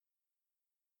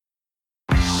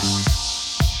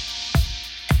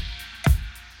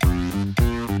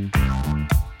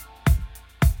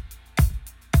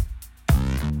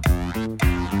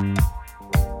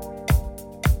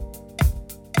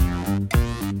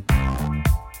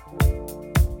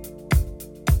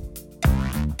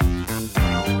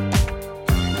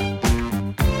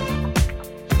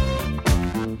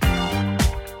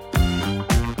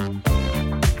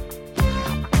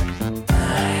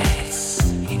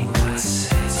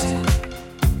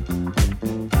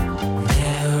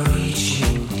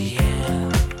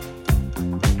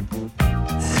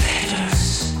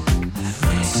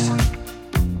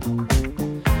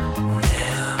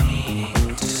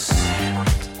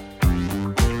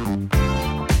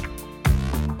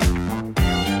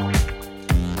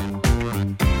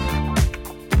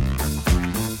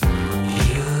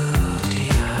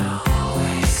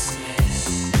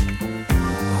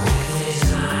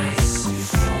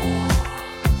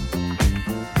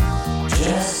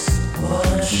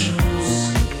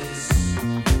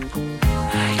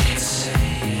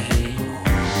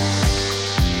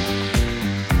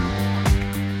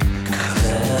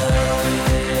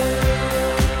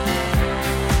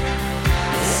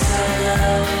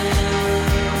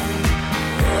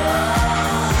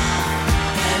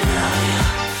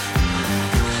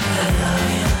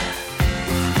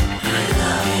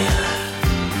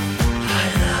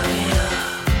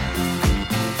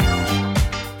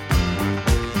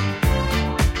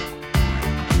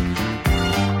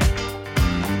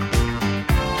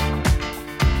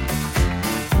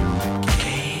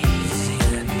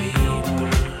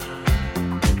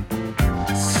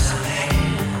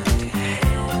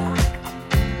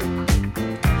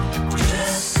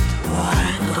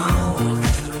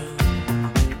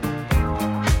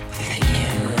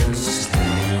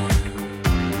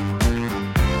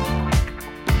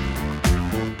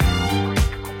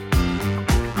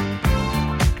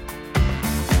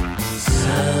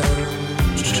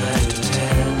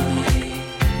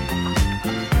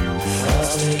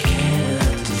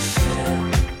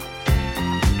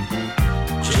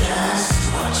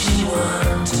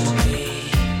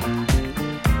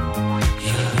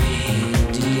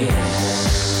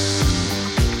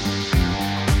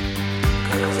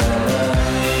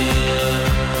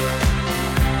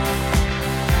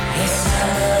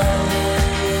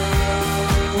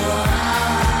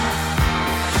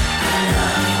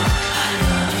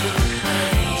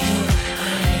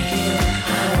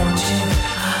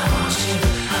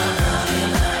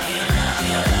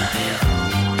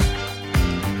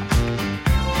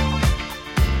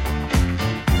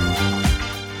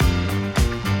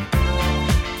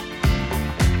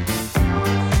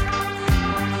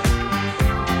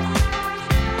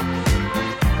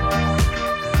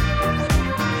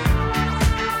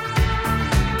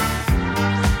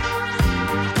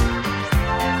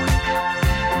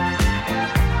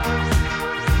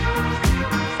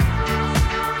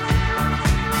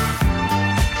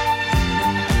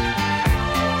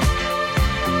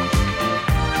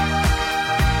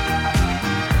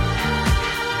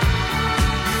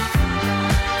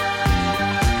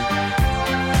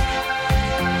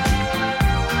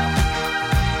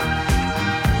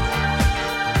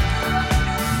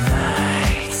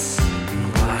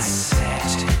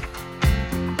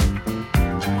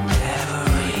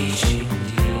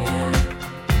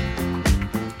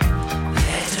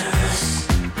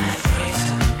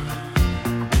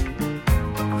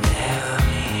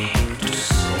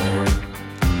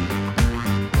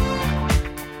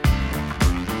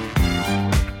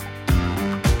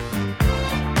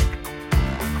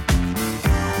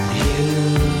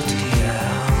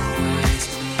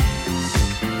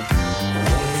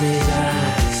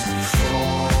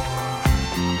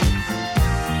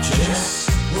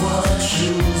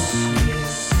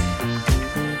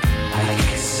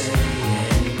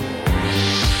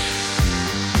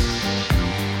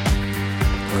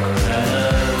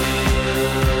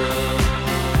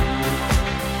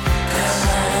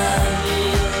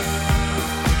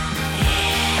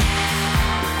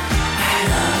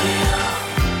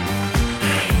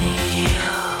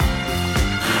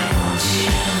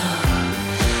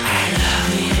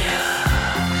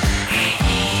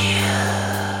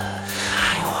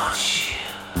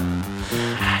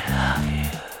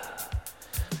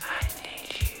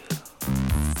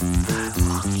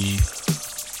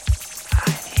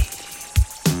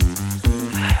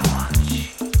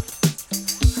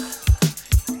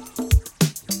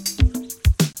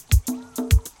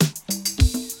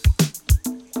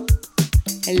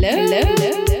Hello.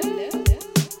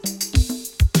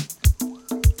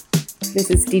 This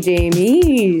is DJ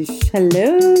Mish. Hello.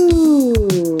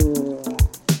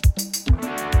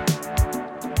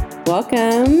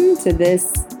 Welcome to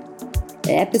this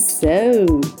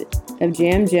episode of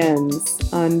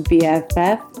Gemz on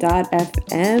BFF.FM.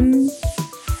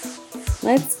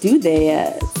 Let's do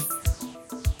this.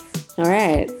 All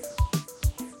right.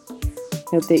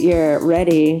 Hope that you're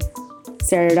ready.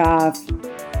 Started off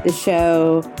the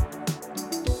show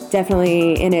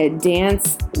definitely in a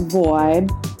dance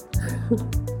vibe.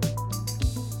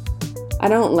 I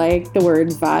don't like the word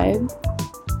vibe,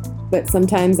 but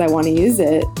sometimes I want to use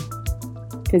it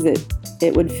because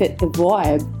it would fit the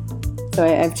vibe. So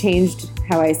I've changed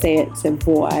how I say it to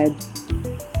vibe.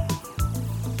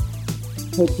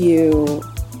 Hope you,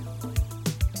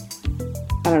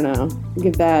 I don't know,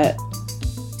 give that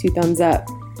 2 thumbs up.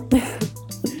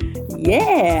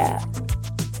 Yeah.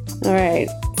 All right.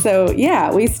 So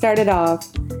yeah, we started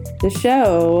off the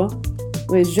show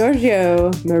with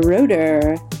Giorgio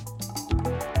Moroder.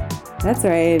 That's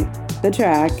right. The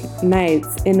track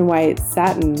Nights in White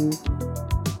Satin.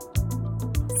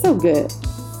 So good.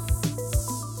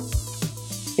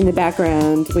 In the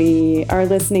background, we are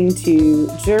listening to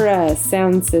Jura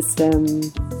Sound System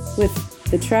with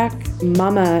the track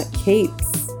Mama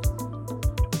Capes.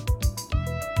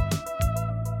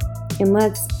 And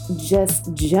let's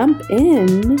just jump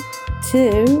in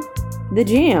to the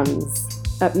jams.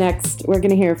 Up next, we're going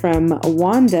to hear from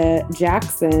Wanda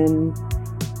Jackson.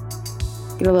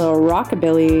 Get a little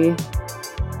rockabilly.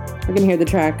 We're going to hear the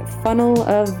track Funnel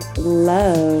of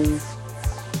Love.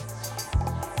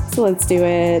 So let's do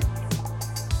it.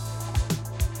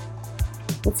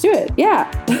 Let's do it.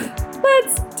 Yeah.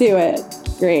 Let's do it.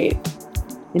 Great.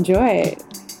 Enjoy.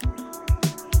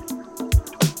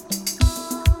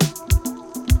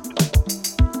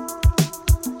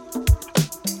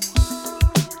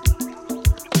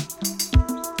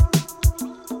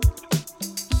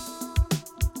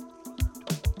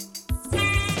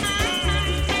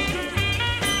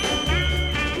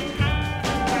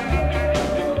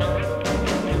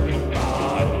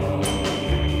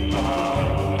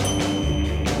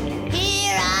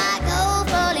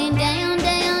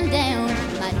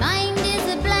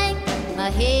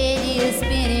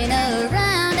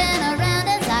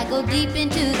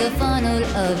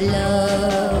 Of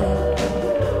love.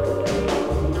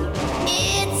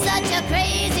 It's such a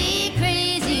crazy,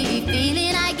 crazy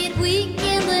feeling. I get weak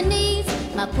in the knees.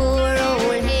 My poor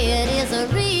old head is a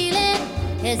reeling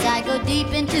as I go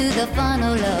deep into the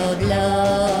funnel of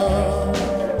love.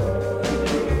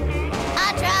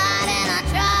 I tried and I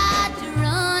tried to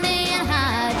run and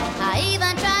hide. I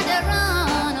even tried to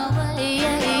run away.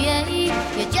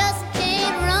 You just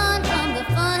can't run from the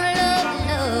funnel of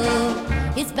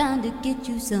love. It's bound to get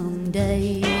you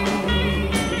someday.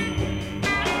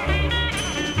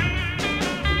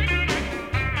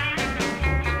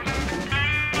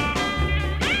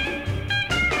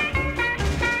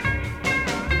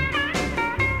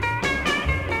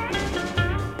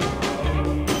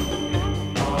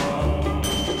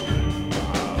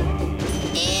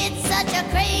 It's such a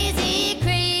crazy,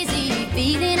 crazy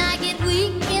feeling. I get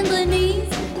weak in the knees.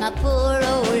 My poor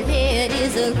old head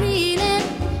is a reeling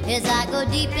as I go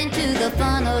deep into the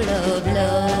funnel of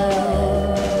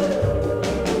love.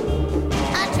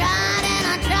 I tried and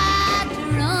I tried to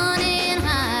run and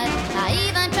hide. I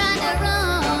even tried to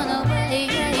run away.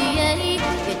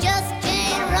 You just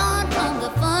can't run from the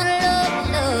funnel of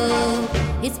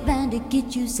love. It's bound to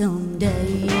get you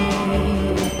someday.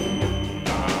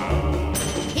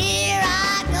 Here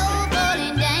I go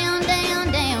falling down,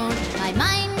 down, down. My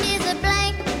mind is a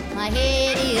blank. My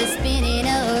head is spinning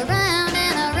around.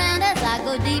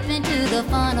 Deep into the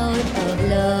funnel of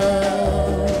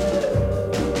love.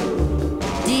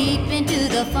 Deep into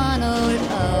the funnel of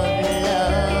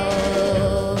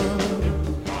love.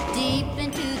 Deep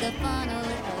into the funnel of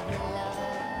love.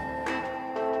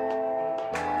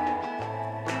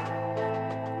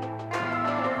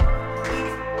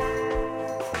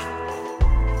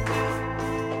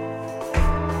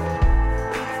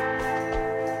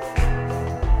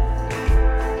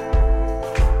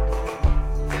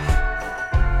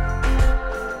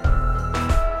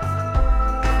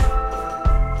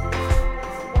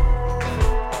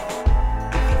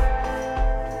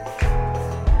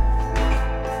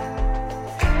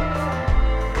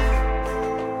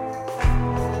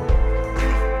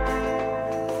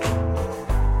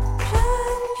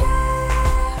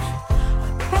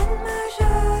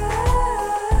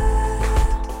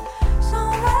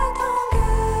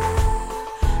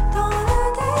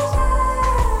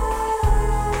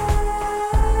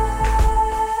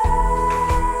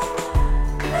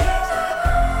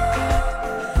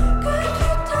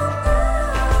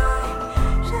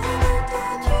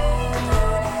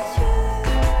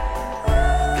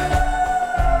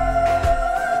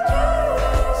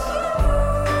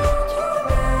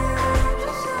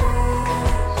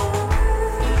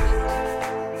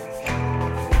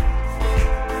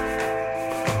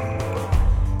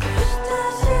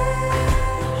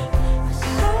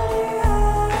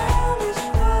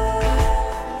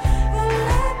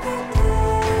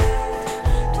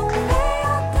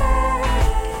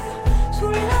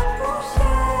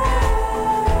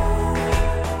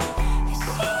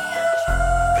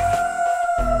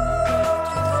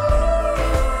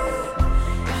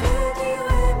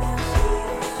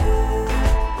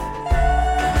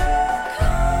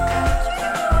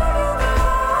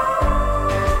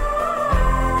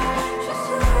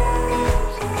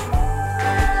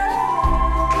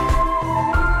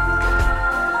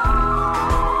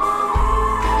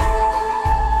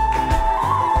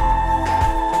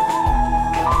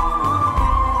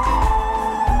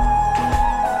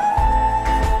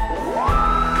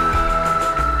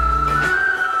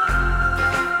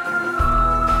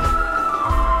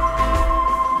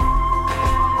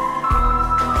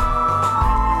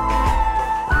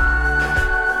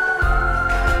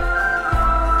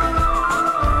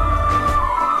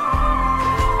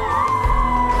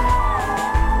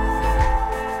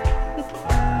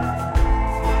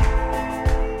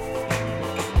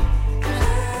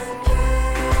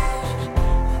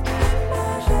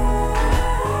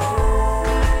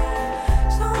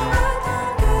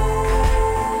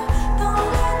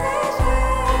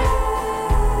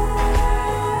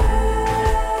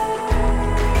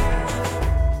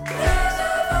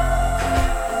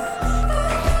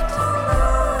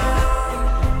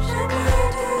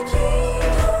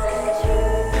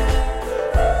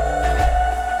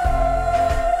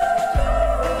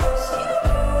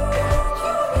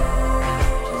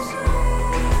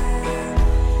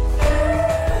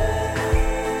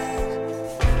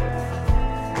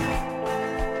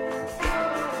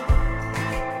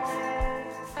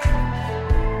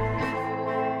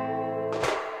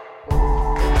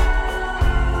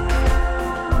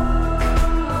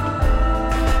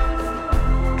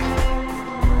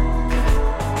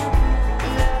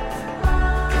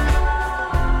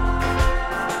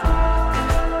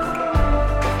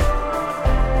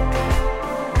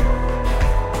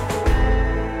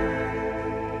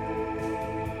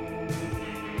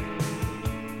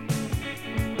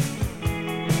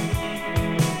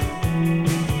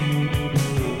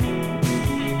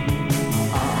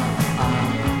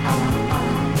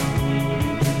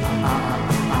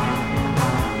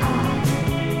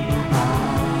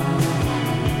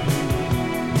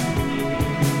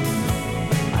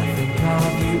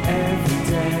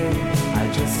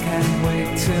 can't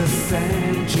wait to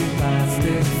send you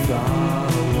plastic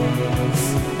flowers.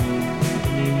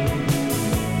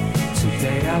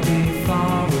 Today I'll be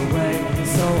far away,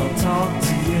 so I'll talk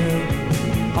to you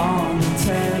on the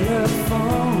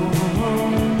telephone.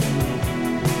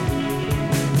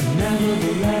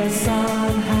 Nevertheless,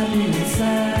 I'm happy and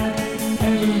sad.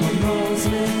 Everyone knows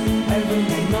me,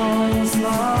 everyone knows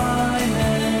my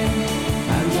name,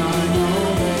 and I know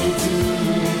they do.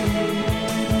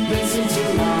 They seem to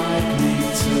like me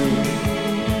too.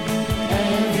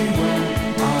 Everywhere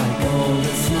I go,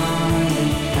 they're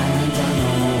smiling, and I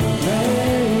know they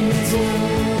do.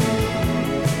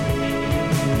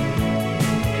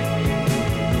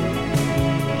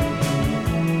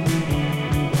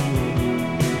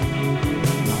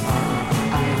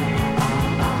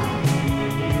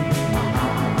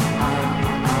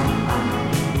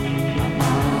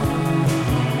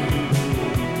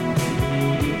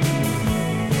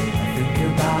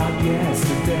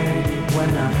 Yesterday,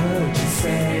 when I heard you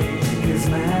say His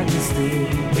Majesty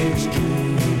is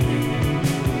King.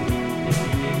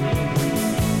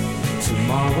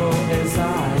 Tomorrow as I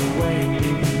wake,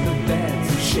 the beds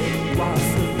will shake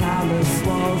whilst the palace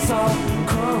walls are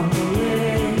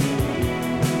crumbling.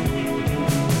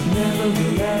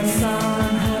 Nevertheless,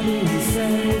 I'm happy and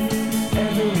safe.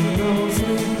 Everyone knows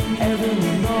me,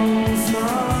 everyone knows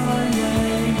my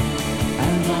name,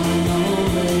 and I know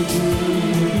they do.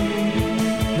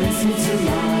 They seem to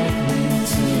like me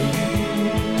too.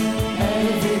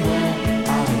 Everywhere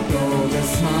I go, they're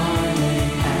smiling,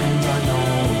 and I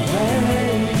know they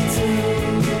do.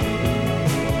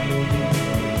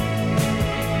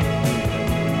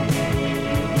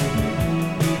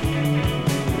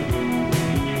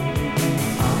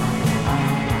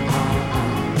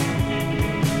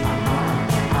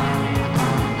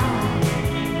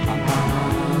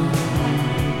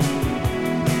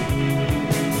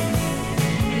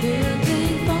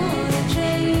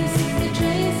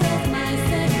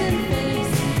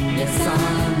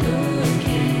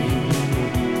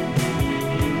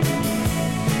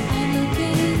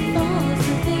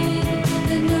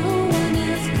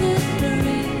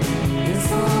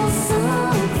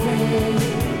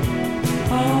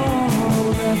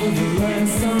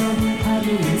 Nevertheless, I'm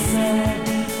happy and sad.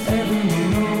 Everyone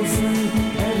knows me,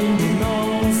 everyone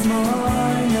knows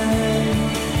my name,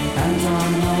 and I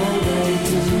know they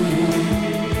do.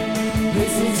 They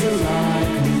seem to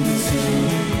like me too.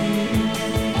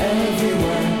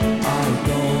 Everywhere I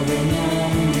go, they know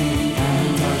me,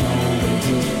 and I know they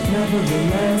do.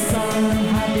 Nevertheless, I'm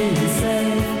happy and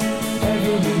safe.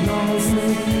 Everyone knows me,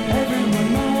 everyone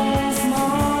knows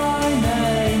my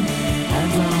name,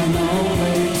 and I know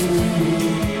they do.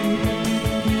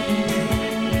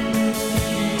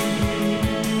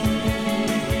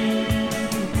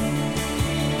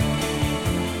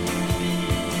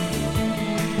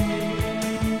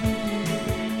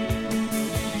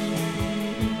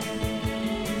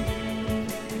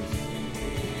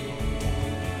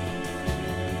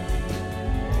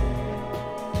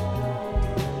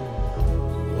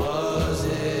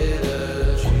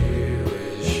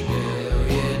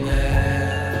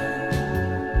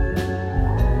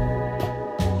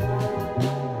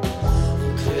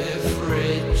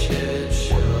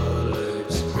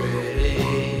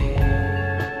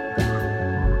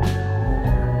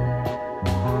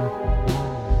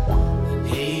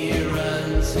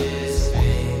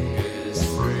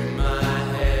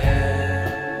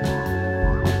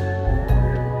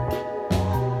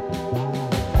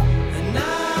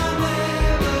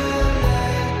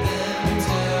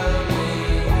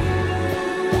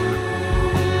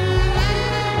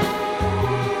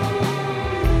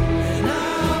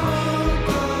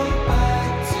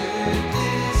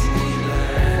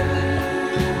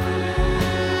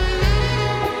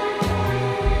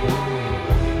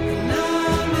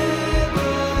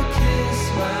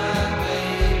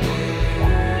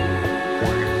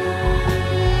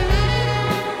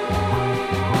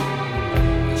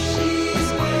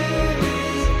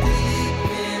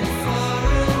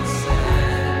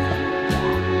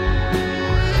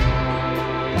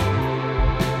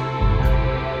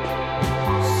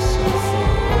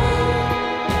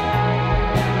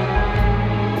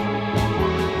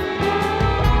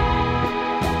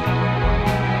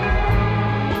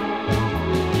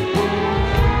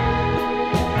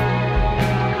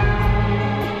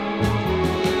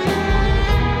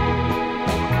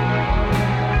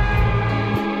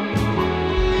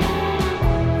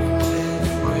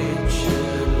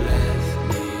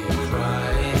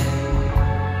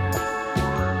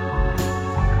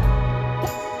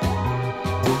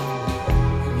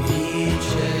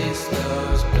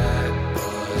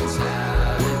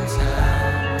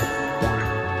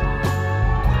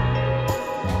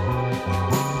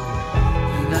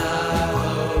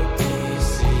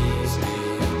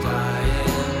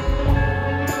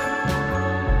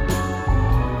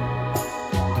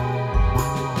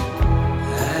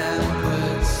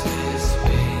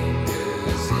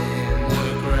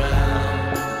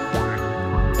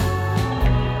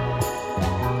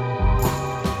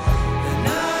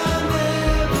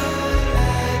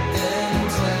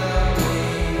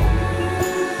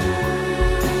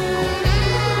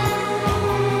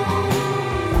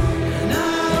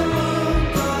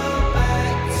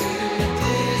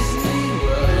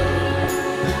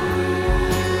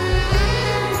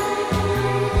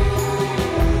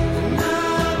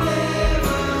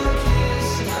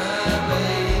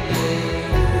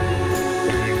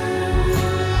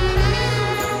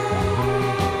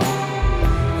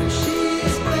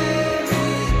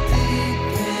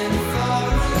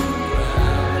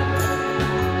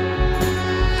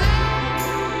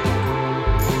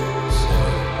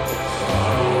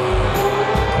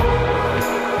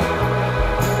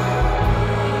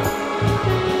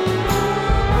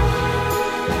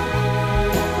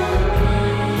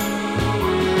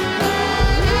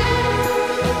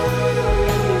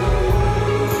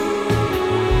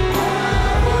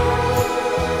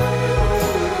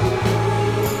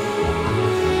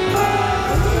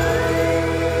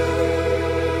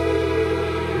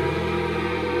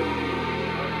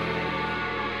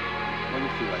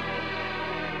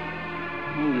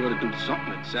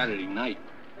 something at Saturday night.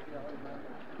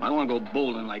 I don't want to go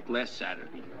bowling like last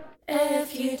Saturday.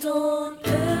 If you don't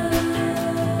poo,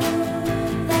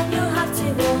 then you'll have to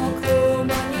walk home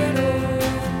on your own.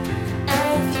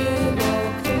 If you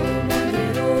walk home on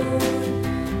your own,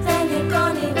 then you're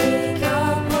gonna wake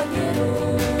up on your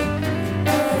own.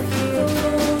 If you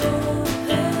don't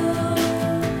poo,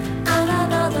 and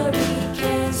another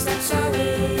weekend slips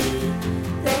away,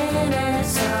 then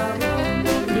it's a long,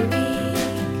 lonely week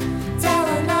till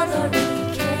another weekend.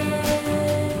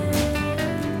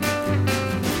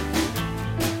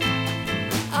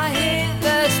 I hate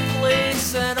this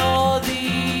place and all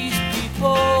these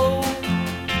people.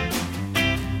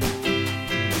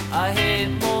 I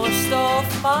hate most of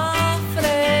my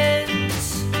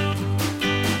friends.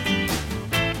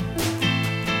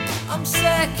 I'm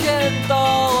sick and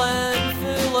dull and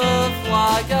full of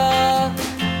lager,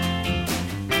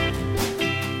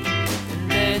 and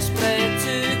desperate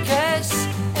to kiss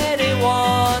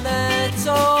anyone at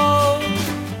all.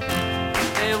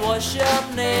 Hey, what's your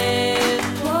name?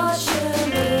 What's your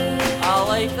name? I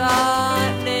like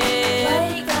that name.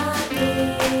 Like that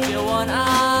name. You want a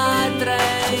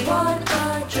drink? Want a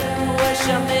drink? What's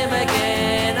your name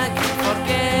again? I keep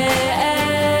forgetting.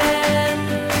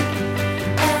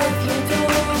 If you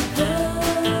don't poo,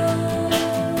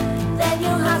 then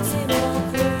you'll have to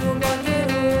walk home on your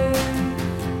own.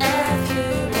 If you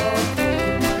walk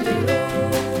home on your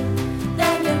own,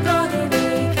 then you're gonna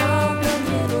wake up on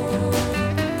your own.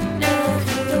 If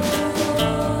you don't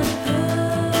poo,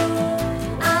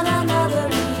 and another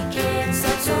weekend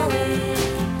slips away,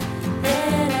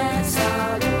 then it's a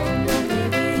long, lonely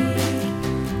week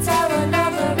till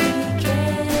another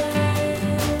weekend.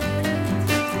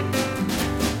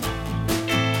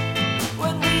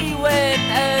 When we went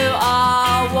out,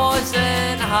 I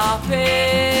wasn't happy,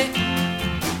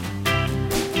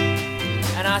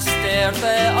 and I stared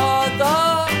at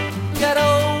other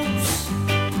girls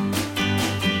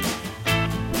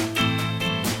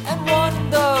and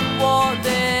wondered what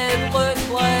they'd look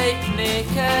like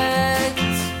naked.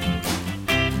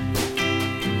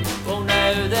 Well,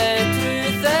 now the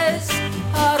truth is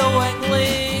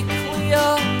harrowingly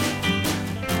clear,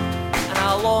 and I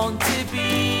long to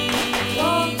be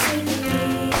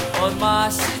on my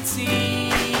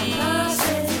city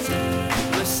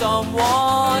with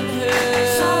someone who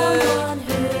won't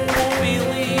be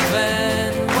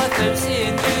leaving without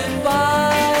saying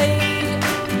goodbye.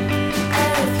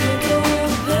 If you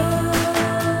don't poo,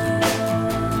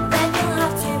 then you'll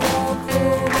have to walk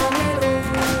home on your own.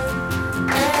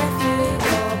 If you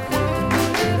walk home on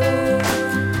your own,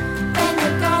 then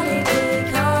you're gonna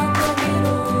wake up on your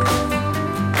own.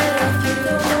 If you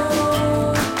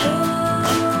don't poo,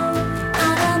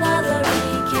 and another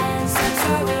weekend slips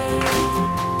away,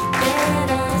 then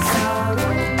it's a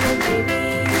long, lonely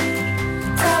week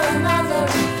till another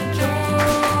weekend.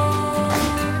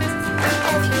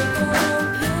 If you don't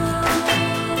poo,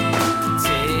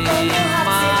 take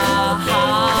my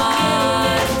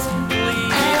hand,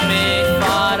 lead me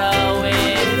far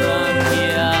away from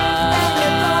here. Then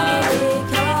you're gonna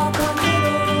wake up on your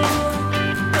own.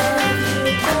 If you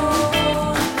don't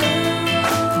poo,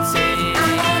 take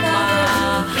my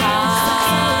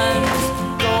hand,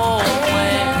 don't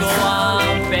let go,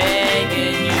 I'm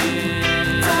begging you.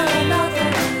 Till another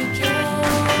weekend.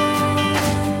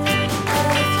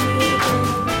 If you don't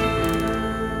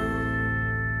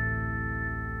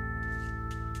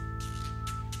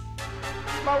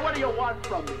Now, what do you want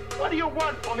from me? What do you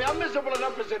want from me? I'm miserable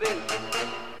enough as it is.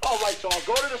 All right, so I'll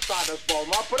go to the Stardust Ball.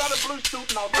 I'll put on a blue suit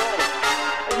and I'll go.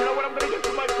 And you know what I'm going to get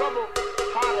for my trouble?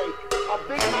 Heartache. A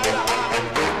big night of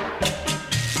heartache.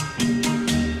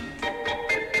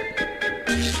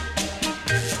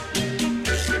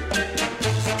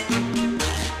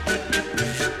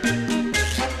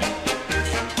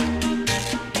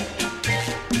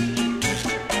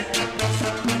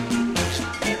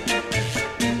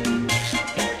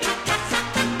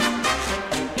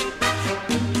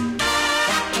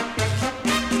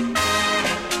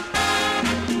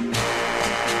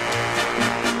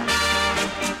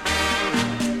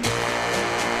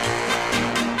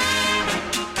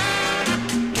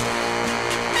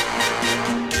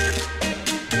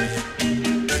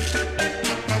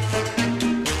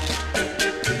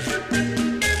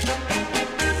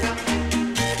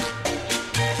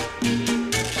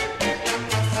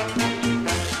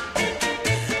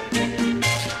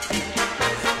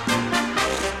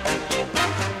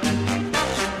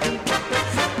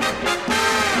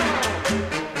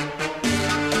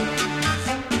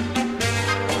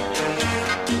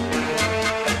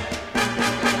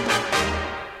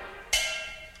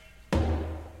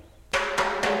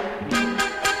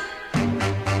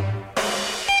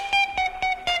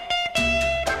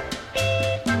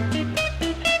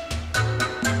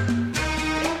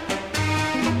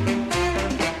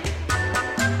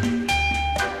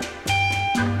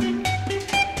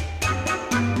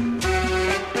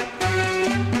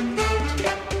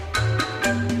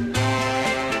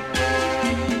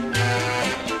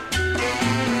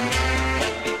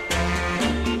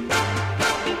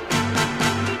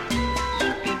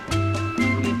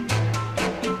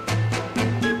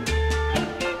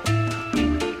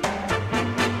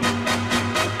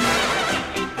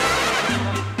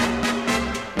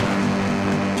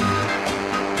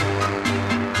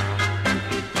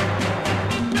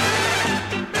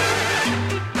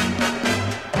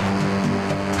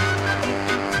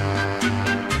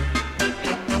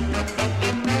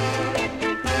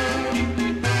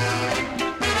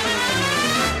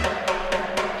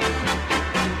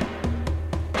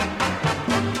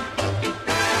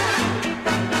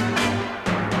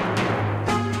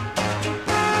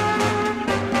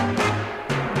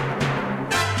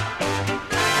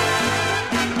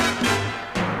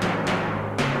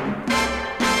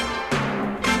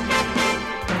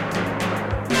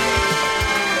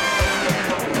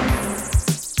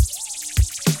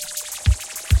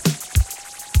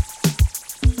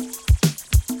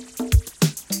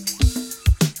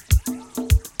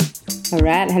 All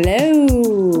right, hello,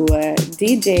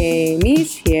 DJ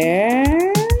Mish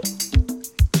here.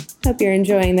 Hope you're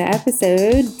enjoying the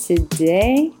episode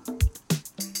today.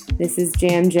 This is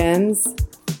Gemz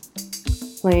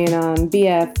playing on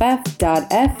BFF.FM,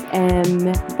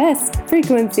 best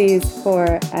frequencies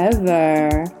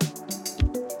forever.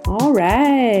 All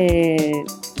right,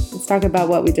 let's talk about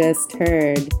what we just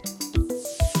heard.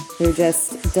 We were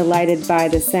just delighted by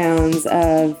the sounds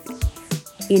of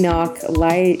Enoch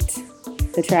Light.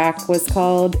 The track was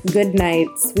called Good Night,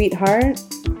 Sweetheart.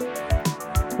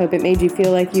 Hope it made you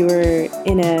feel like you were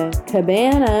in a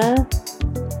cabana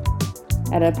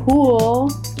at a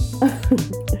pool.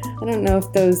 I don't know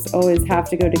if those always have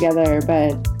to go together,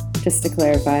 but just to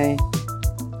clarify,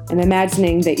 I'm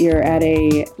imagining that you're at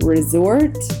a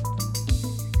resort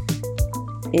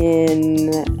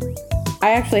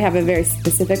I actually have a very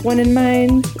specific one in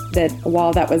mind that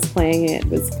while that was playing, it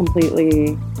was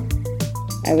completely,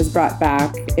 I was brought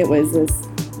back. It was this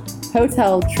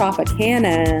Hotel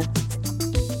Tropicana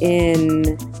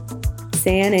in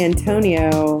San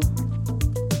Antonio.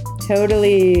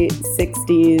 Totally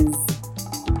 60s,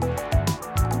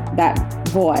 that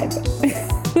vibe.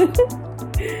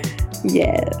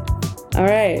 Yeah. All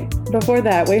right. Before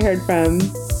that, we heard from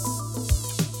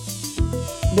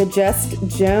the Just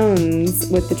Jones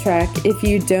with the track If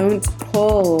You Don't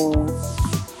Pull.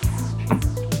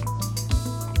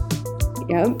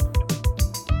 Yep.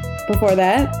 Before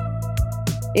that,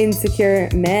 Insecure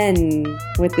Men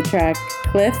with the track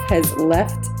Cliff Has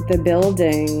Left the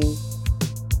Building.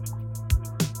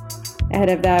 Ahead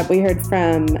of that, we heard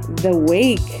from The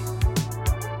Wake.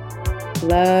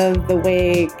 Love The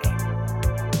Wake.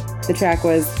 The track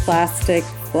was Plastic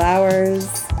Flowers.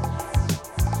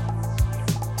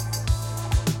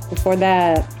 Before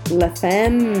that, La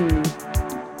Femme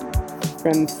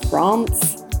from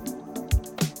France.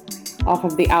 Off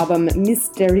of the album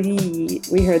Mystery,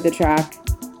 we heard the track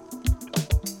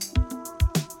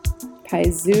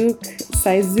Saizouk.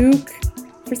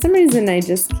 For some reason, I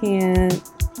just can't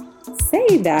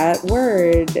say that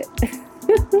word.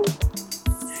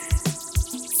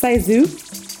 Saizouk.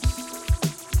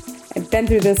 I've been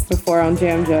through this before on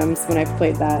Gemz when I've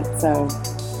played that, so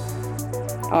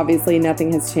obviously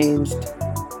nothing has changed.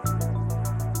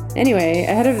 Anyway,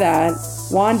 ahead of that,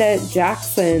 Wanda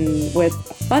Jackson with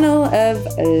Funnel of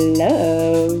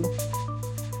Love.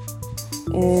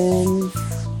 And,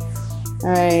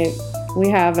 alright, we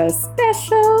have a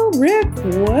special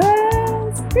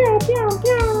request. Pew, pew,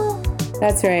 pew.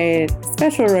 That's right,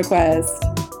 special request.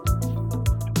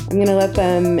 I'm gonna let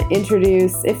them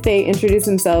introduce, if they introduce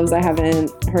themselves. I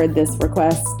haven't heard this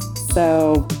request,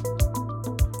 so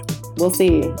we'll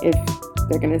see if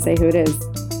they're gonna say who it is.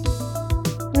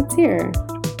 Let's hear.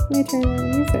 Let me turn on the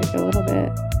music a little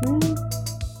bit.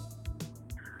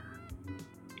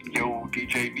 Yo,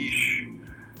 DJ Mish,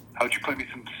 how'd you play me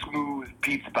some smooth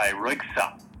beats by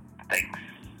Rigsa? Thanks.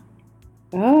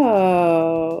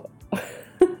 Oh.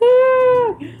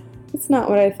 That's not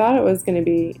what I thought it was gonna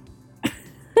be.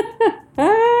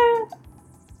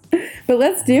 But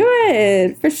let's do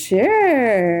it, for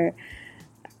sure.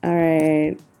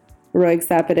 Alright. Roig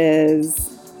Sap it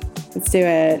is. Let's do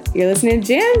it. You're listening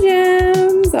to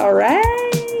Gemz. All right.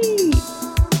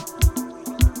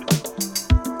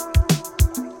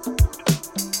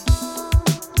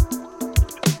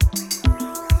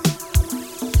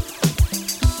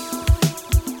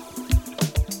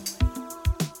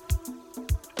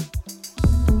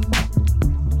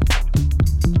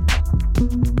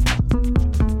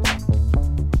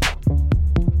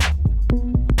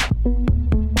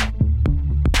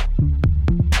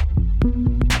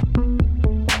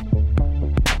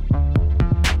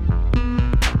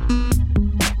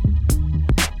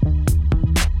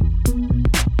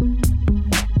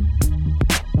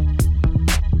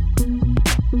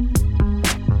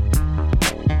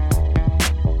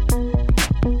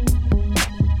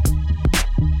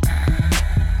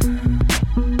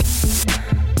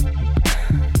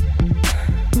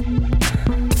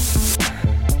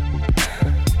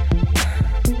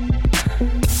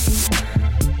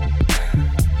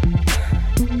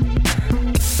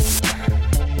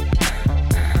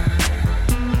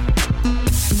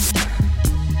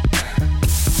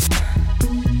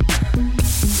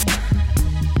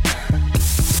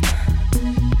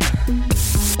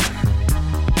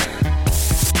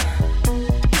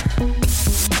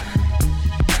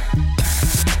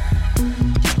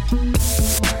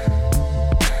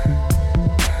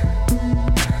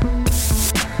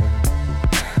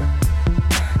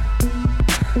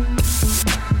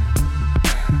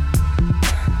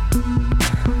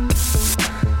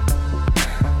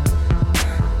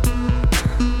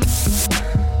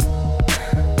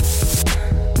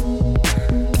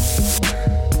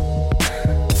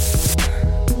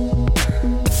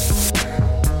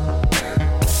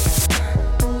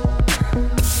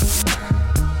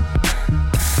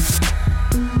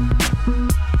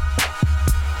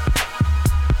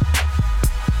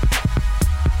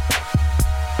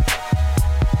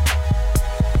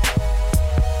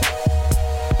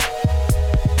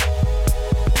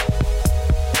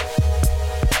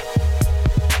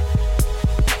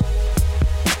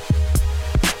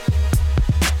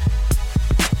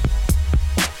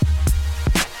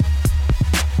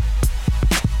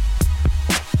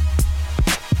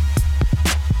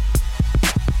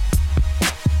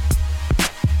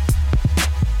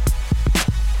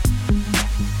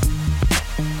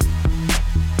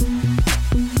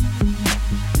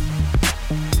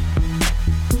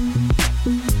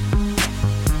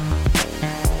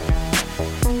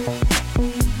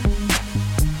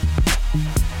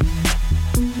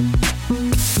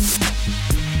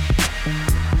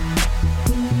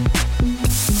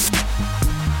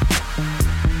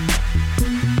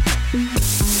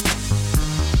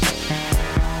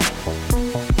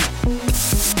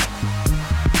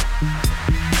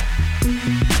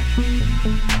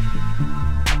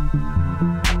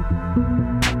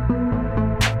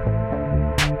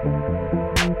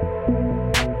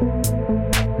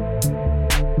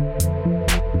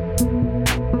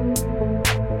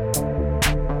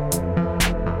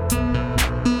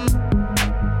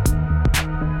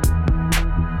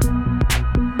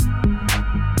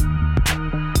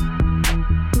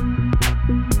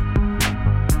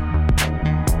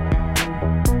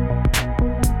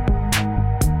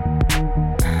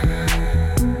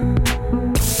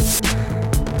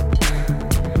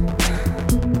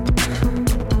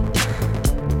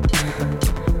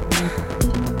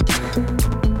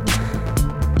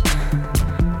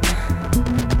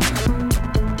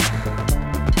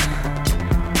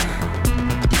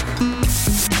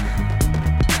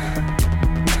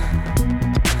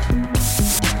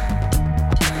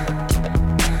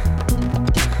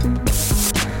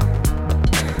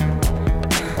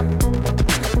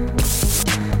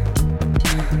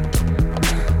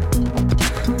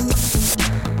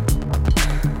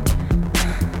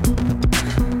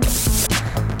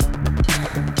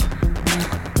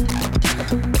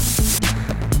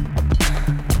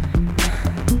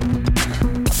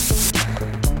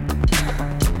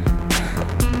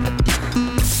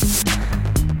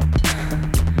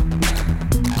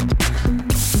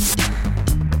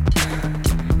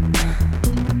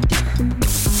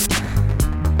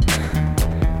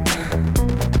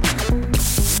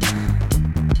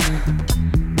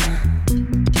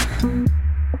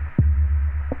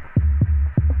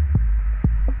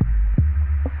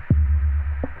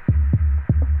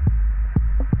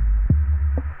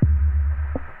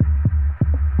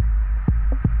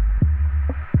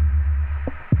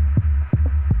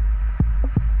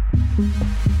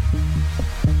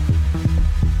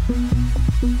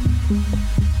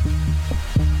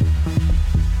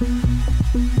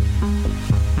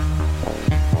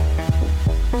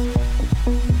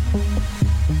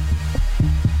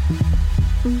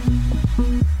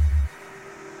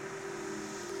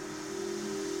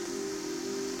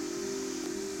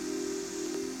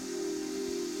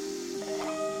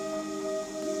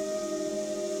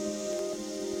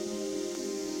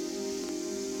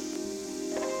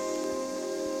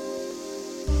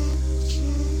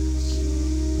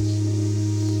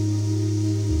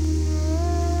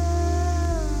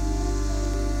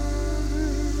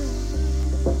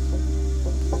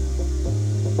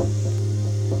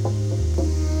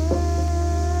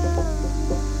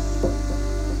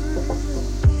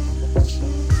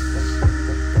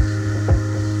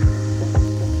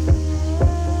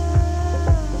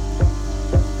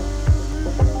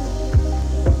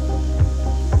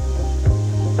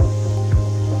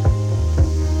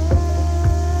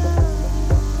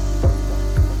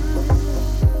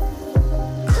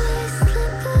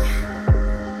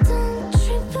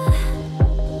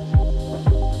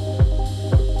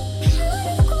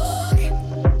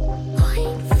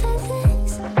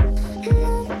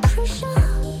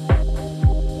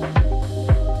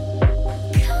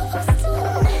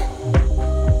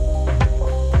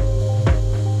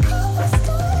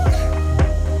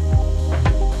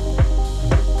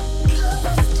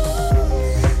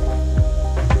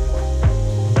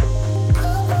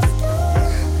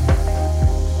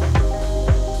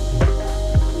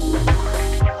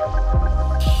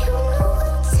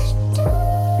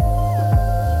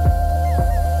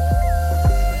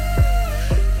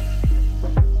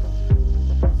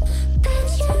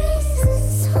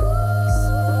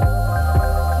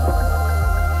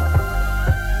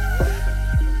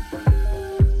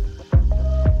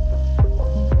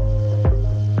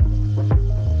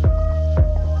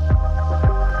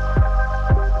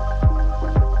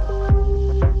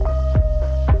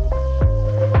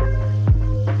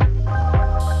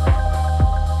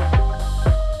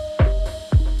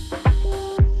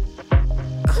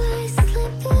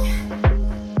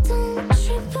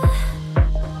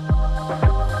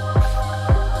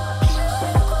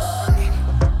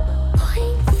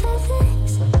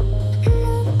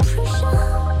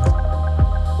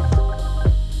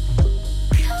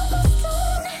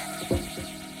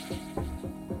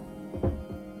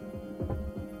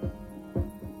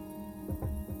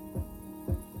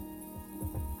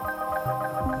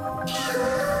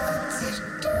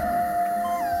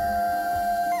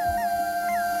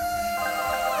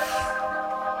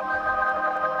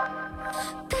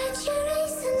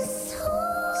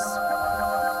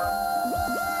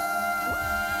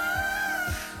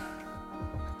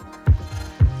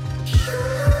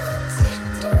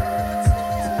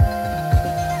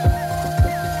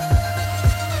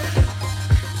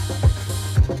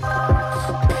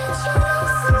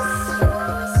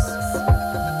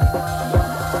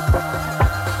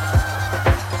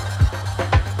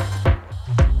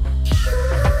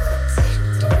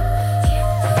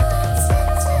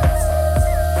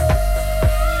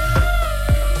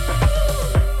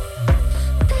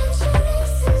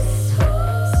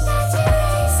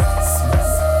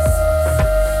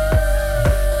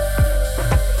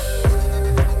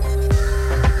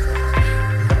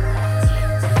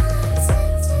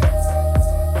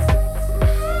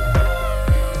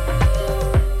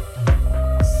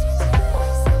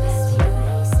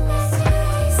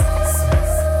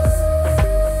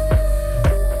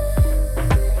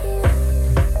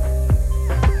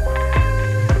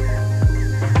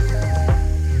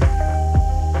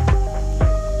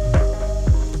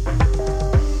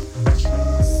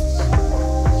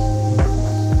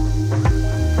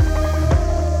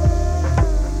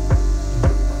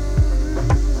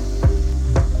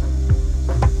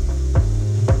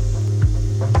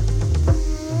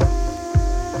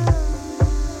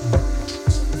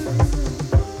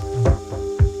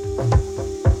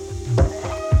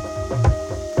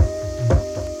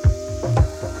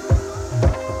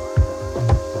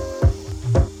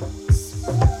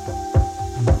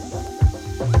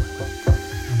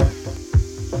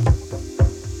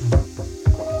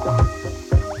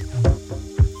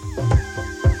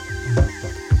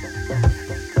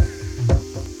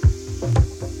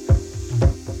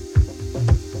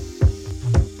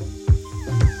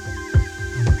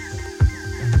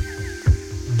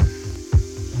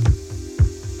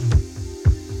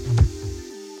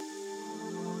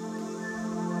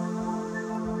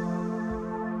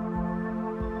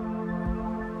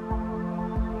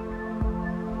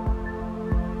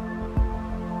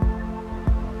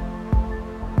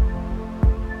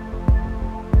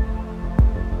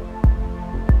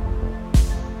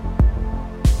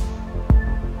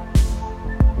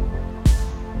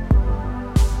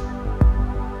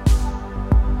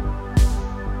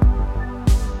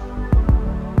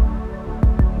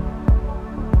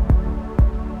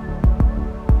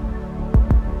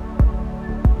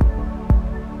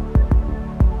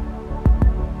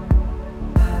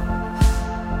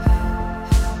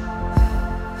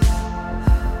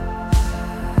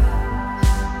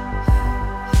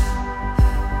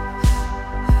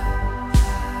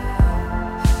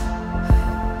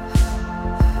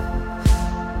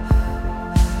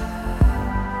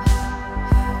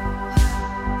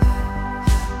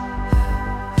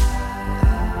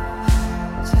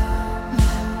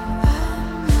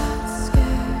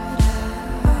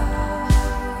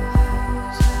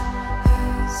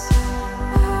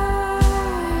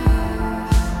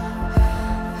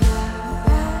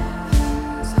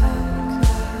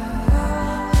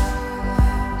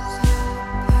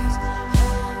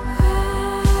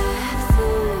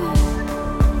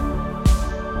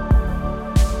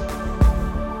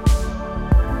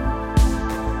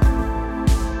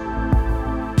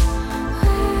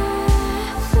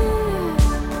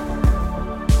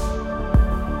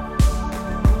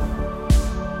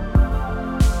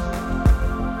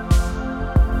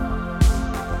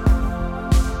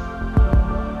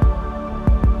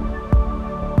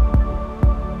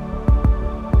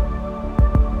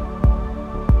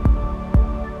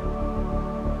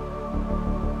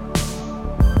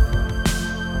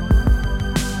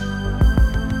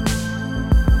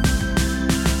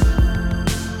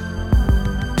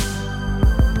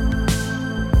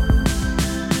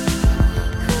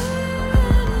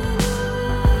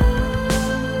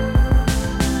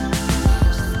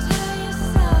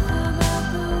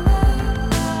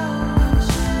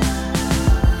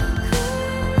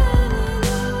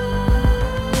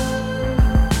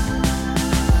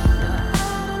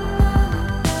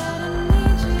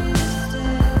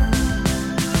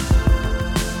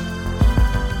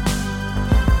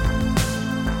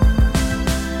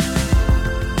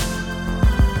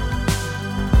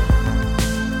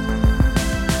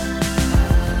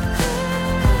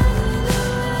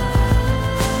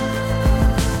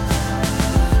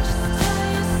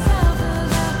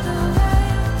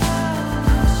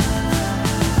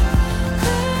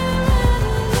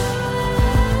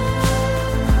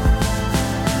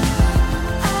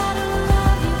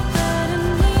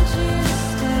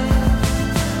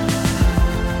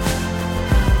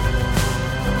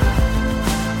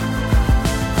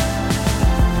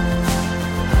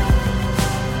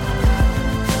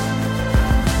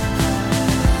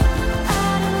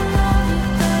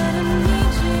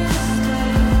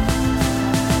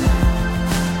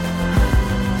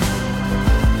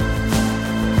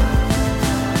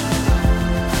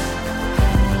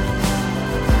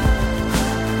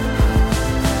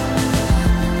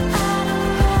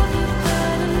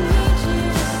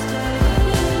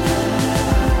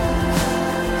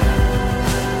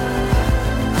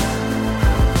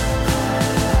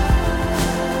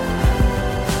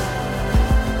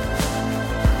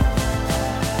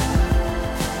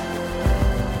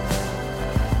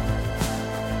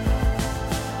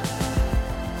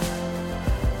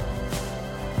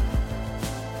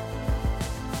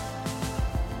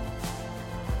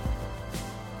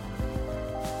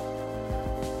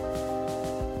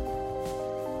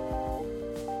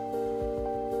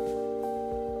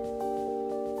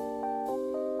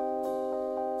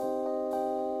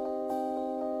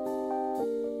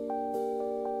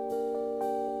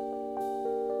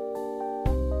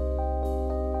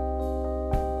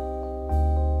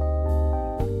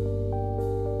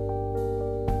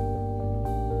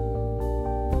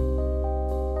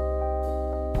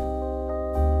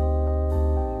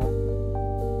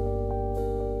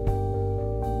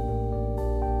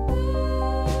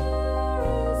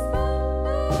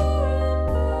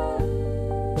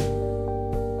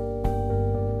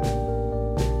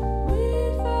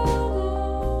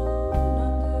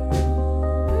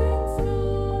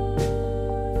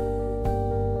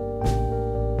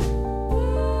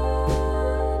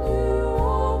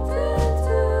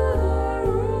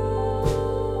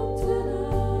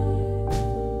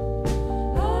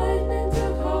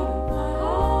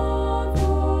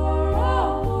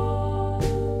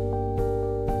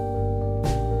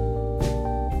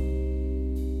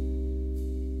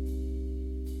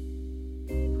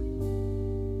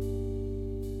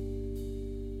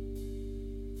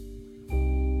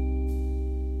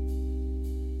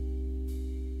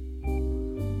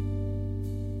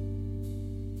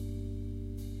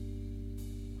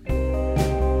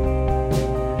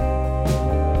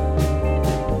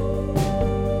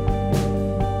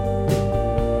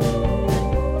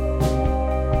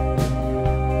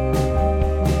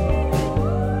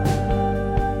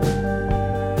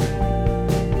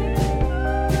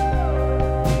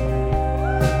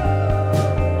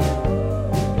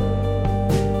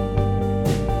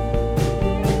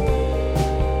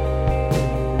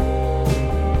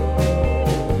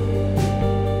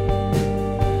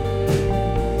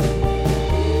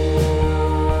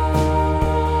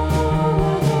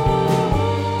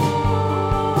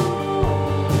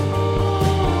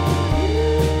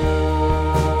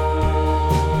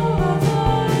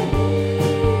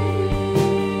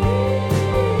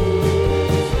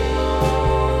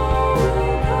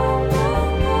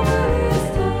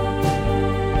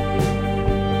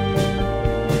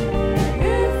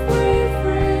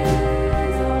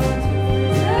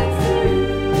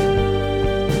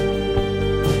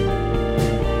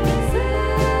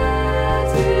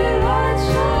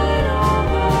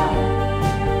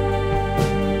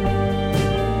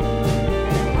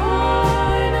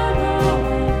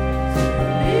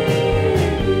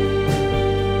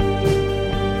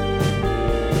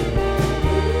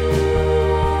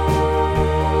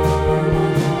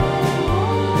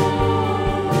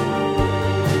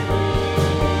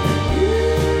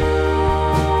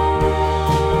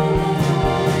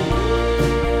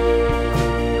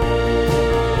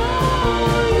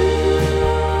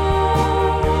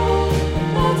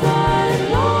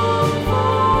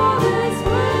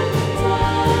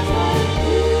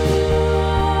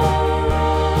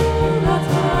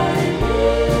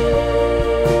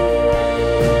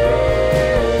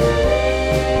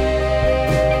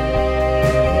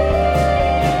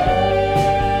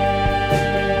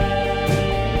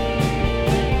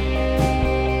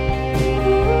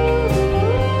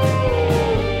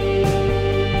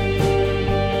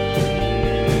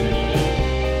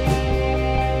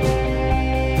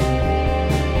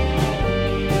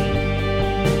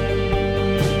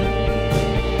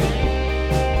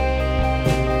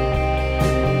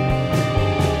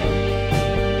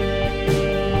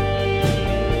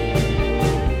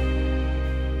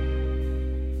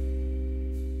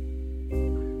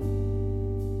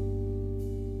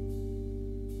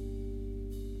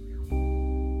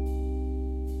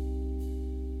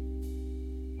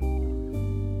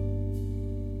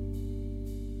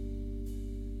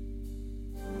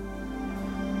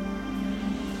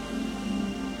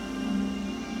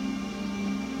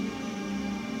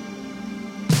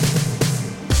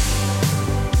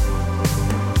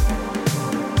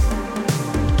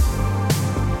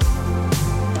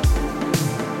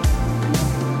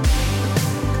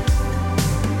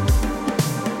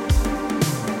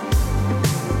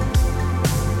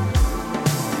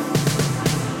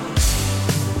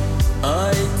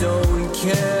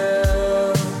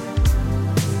 care.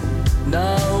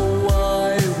 Now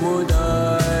why would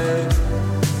I?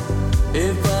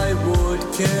 If I would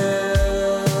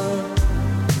care,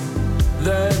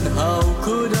 then how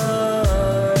could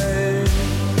I?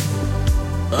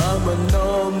 I'm a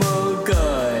normal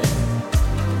guy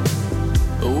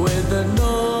with a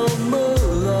normal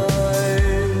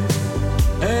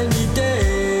life. Any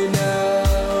day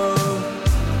now,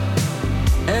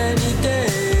 any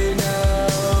day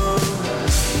now.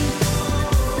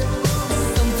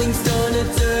 Something's gonna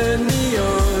turn me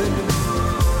on.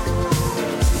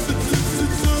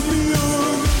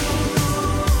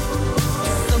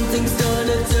 Something's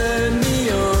gonna turn me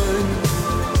on.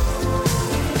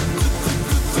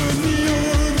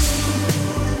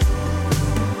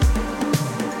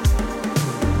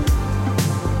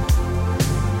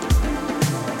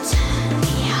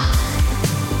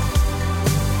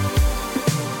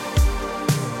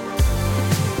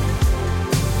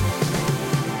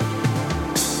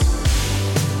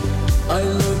 I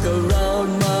look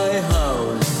around my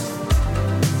house.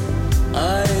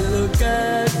 I look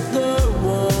at the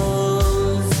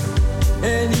walls.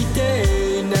 Any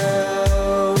day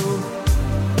now.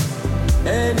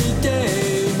 Any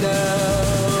day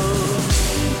now.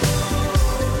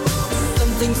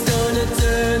 Something's gonna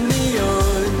turn me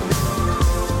on.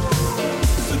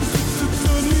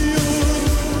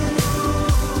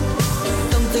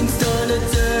 Something's gonna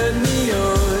turn me on.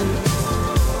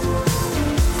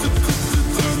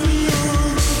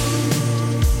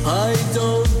 I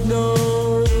don't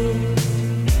know,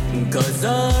 'cause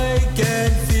I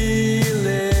can feel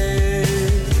it.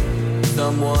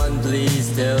 Someone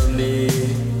please tell me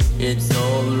it's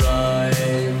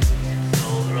alright.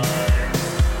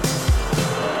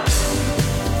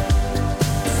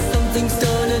 Something's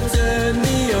gonna turn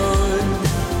me on.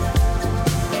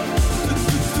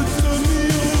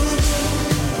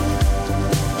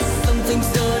 Something's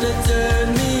gonna turn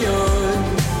me on.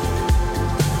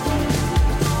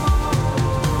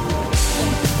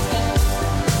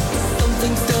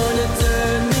 Something's gonna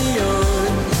turn me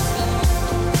on.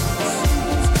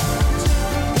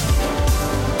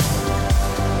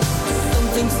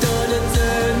 Something's gonna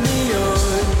turn me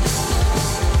on.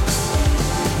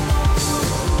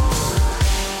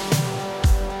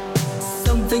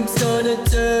 Something's gonna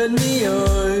turn me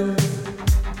on.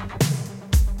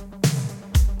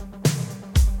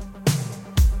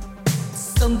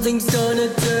 Something's gonna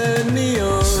turn me on.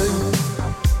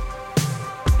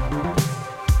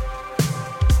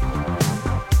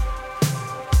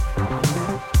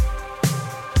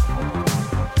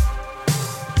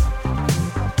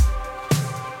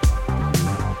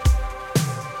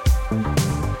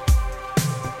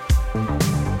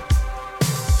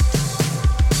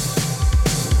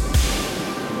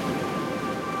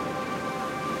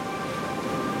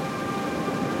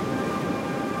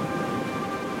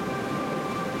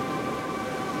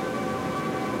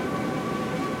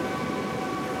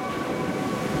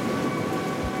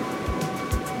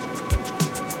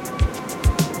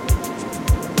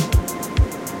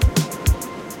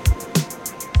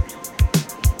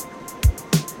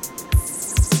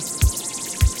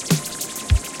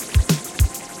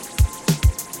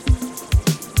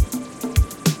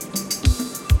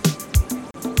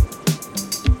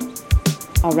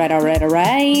 All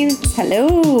right.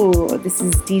 Hello, this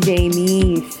is DJ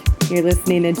Niche. You're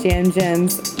listening to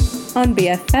Gemz on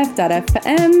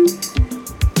BFF.fm.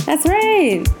 That's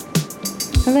right.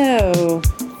 Hello.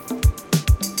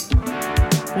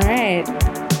 All right.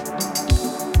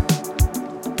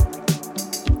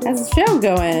 How's the show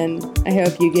going? I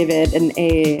hope you give it an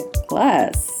A+.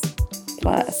 I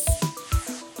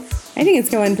think it's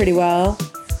going pretty well.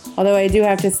 Although I do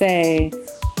have to say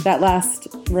that last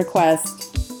request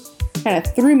kind of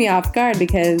threw me off guard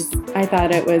because I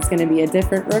thought it was going to be a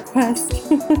different request.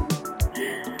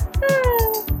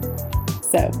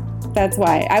 So that's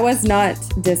why I was not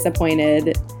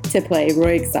disappointed to play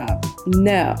Royksop.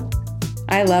 No,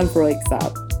 I love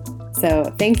Royksop.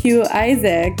 So thank you,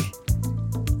 Isaac,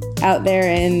 out there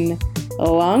in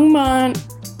Longmont,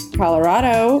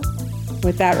 Colorado,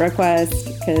 with that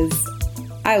request, because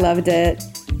I loved it.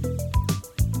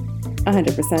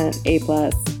 100% A+.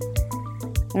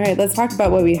 All right, let's talk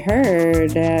about what we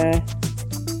heard.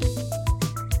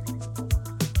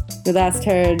 We last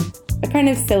heard a kind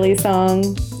of silly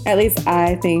song. At least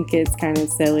I think it's kind of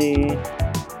silly.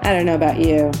 I don't know about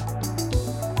you.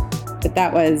 But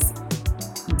that was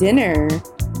Dinner.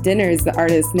 Dinner is the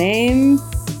artist's name.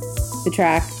 The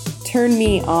track, Turn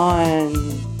Me On.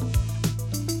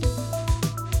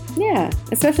 Yeah,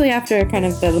 especially after kind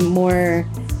of the more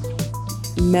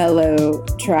mellow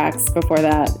tracks before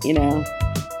that, you know.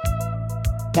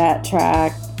 That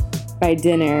track by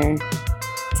Dinner,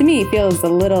 to me, feels a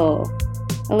little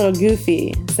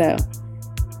goofy, so.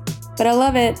 But I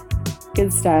love it.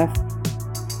 Good stuff.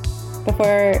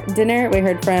 Before Dinner, we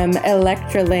heard from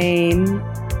Electra Lane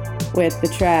with the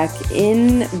track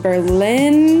In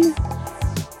Berlin.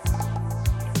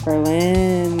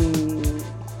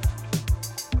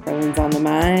 Berlin's on the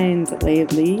mind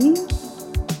lately.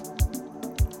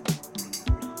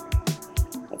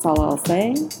 That's all I'll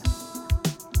say.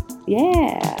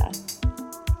 Yeah.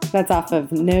 That's off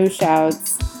of No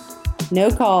Shouts, No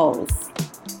Calls.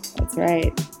 That's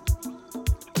right.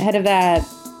 Ahead of that,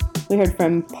 we heard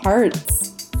from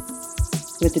Parts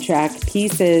with the track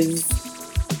Pieces.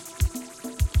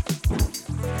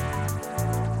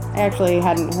 I actually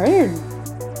hadn't heard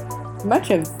much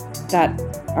of that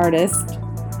artist,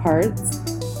 Parts.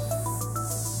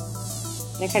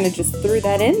 I kind of just threw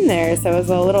that in there, so I was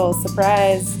a little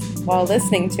surprised while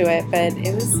listening to it, but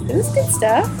it was good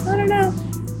stuff. I don't know.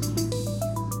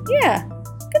 Yeah,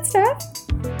 good stuff.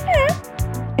 Yeah.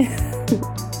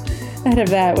 Ahead of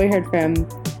that, we heard from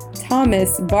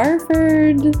Thomas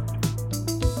Barford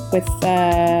with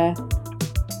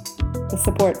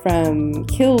support from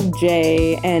Kill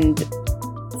J and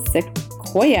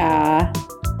Sequoia.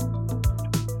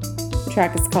 The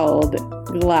track is called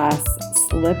Glass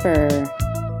Slipper.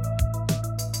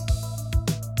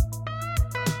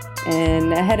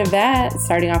 And ahead of that,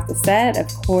 starting off the set, of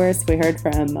course, we heard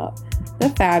from the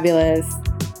fabulous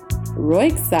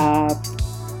Roixop.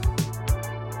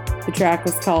 The track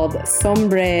was called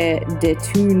Sombre de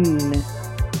Tune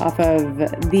off of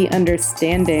The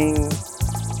Understanding.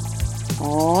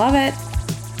 Love it.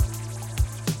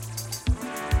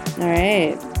 All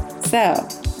right. So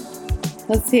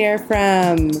let's hear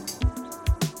from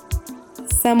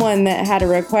someone that had a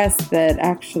request that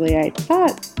actually I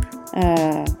thought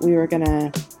we were going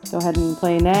to go ahead and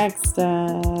play next.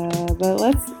 But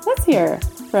let's hear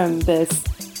from this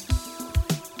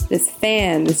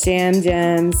fan, this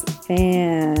Gemz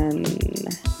fan.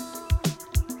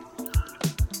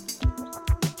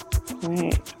 All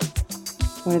right.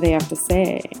 What do they have to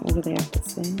say?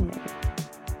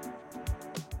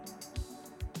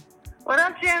 What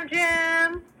up, Jam?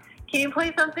 Can you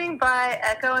play something by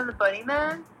Echo and the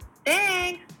Bunnymen?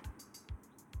 Thanks!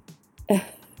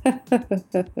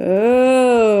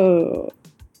 Oh.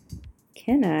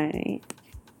 Can I?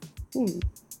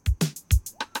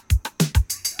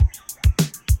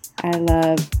 I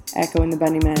love Echo and the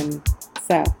Bunnymen.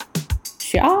 So,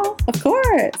 y'all, of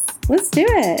course. Let's do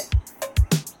it.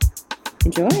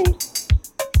 Enjoy.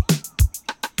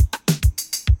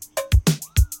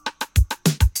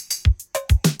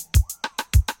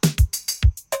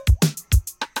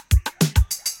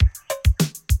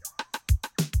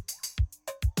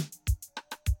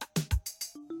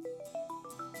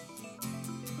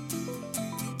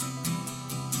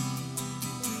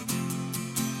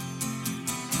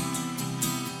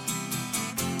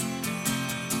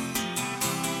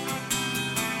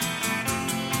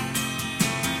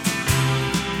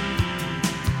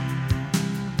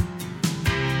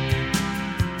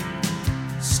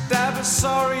 Stab a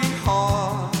sorry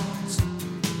heart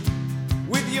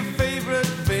with your favorite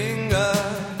finger.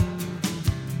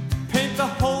 Paint the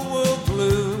whole world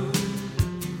blue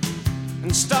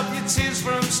and stop your tears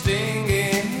from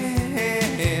stinging.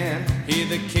 Hear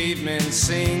the cavemen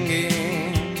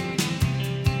singing,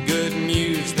 good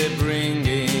news they're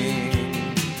bringing.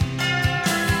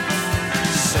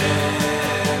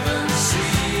 Seven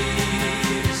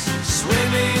seas,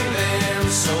 swimming them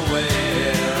so well.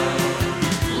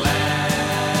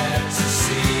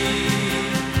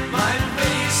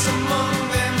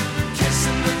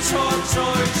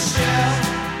 Tortoise shell,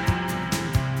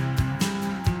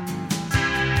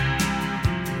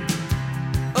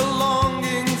 a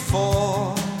longing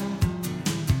for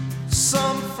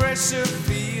some fresher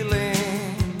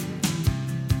feeling,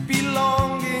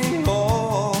 belonging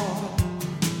or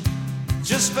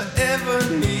just forever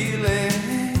kneeling.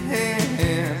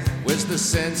 Where's the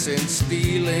sense in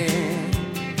stealing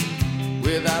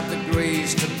without the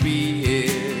grace to be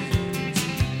it?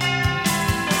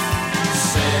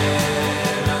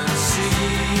 Seven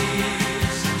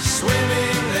seas,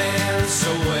 swimming there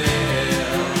so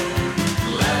well.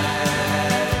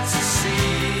 Glad to see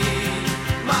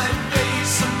my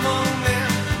face among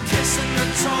them, kissing the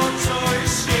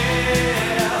tortoise shell.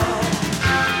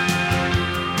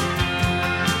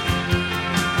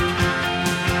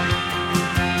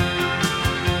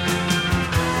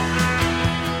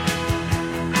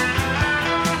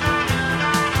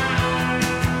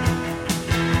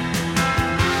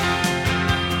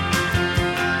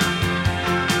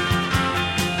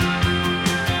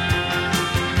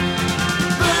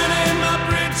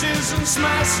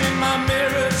 in my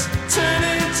mirrors,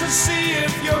 turning to see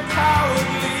if you're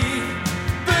cowardly.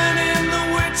 Burning the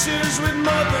witches with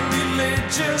motherly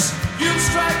liches. You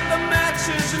strike the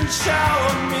matches and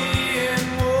shower me in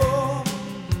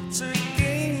water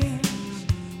games.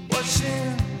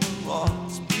 Watching the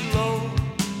rocks below,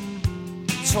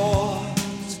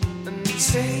 taught and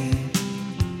take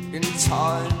in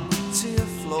time to your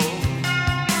flow.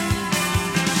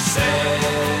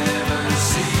 Seven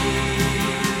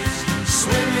seas,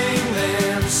 swimming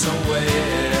them so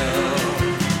well.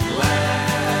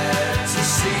 Glad to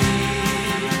see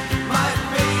my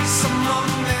face among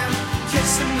them,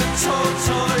 kissing the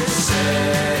tortoise.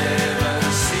 Seven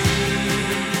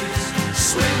seas,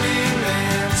 swimming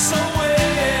them so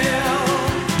well.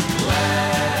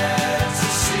 Glad to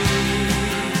see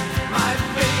my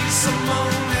face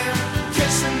among them,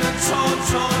 kissing the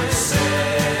tortoise.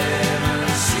 Seven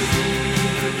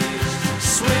seas,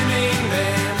 swimming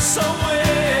them so well.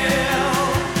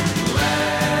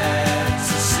 Glad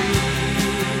to see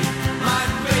my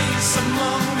face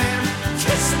among them,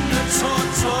 kissing the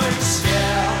tortoise.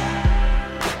 Yeah.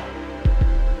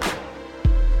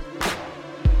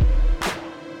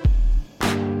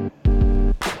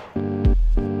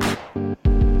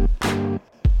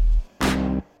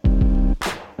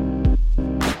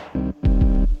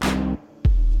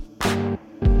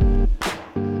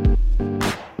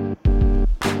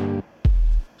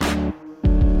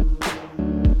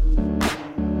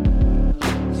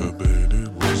 The bed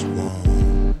it was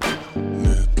warm,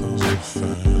 nettles and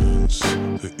ferns.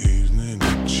 The evening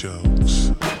it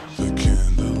chokes, the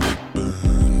candle it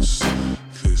burns.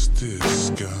 This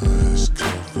disguise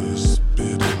covers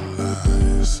bitter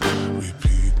lies,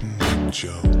 repeating the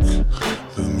joke,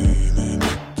 the meaning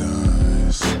it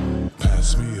dies.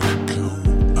 Pass me a coat,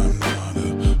 I'm not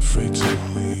afraid to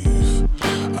leave.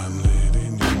 I'm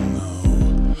letting you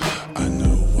know, I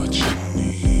know what you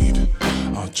need.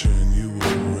 I'll turn you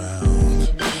around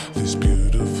this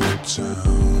beautiful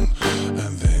town,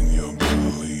 and then you'll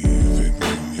believe it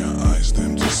when your eyes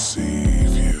them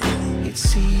deceive you.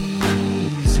 It's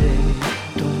easy,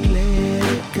 don't let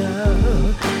it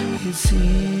go. It's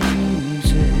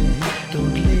easy,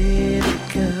 don't let it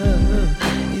go.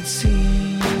 It's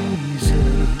easy,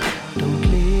 don't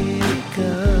let it go.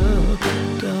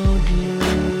 Don't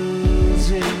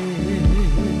lose it.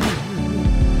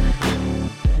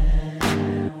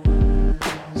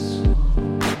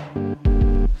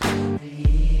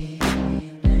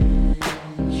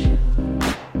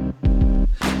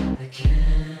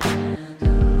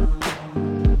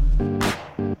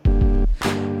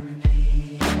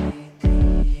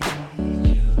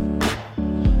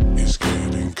 It's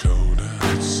getting cold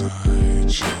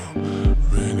outside. You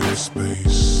rented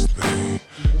space. They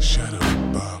shadow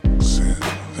box and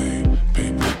they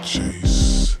paper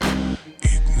chase.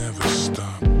 It never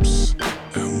stops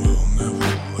and we'll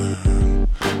never learn.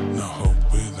 No hope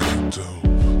without dope.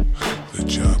 The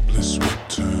jobless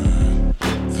return.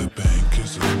 The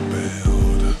bankers are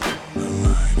bailed. The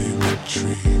mighty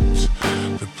retreat.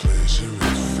 The pleasure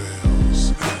it fails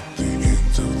at the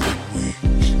end of the week.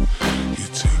 You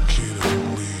take it or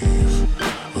leave,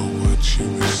 or what you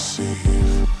receive.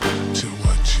 To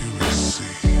what you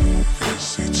receive is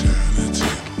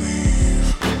eternity leave.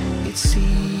 It's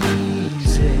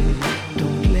easy,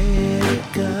 don't let it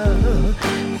go.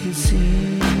 It's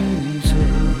easy,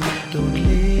 don't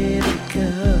let it go.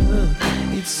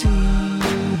 It's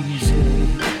easy,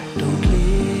 don't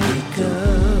let it go.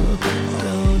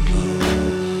 Don't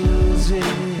lose it.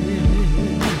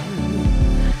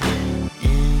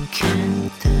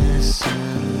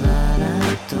 Incandescent light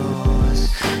outdoors,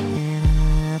 in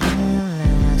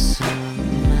adolescent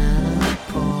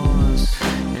menopause.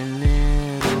 And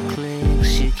little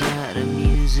clicks, you got the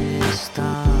music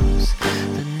stops.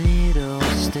 The needle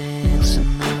sticks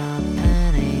and the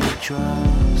penny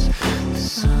drops. The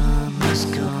summer's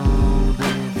gone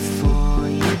before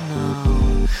you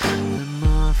know. The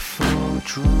muffled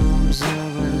drums a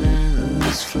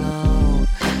relentless flow.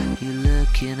 You're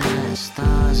looking at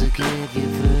stars that give you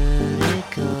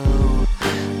vertigo.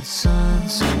 The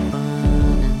suns are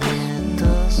burning and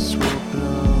dust will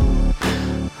blow.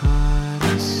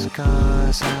 Honey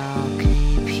scars, I'll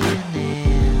keep you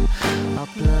near. Our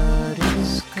blood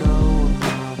is gold,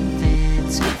 nothing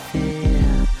to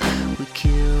fear. We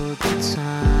killed the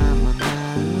time and I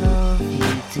love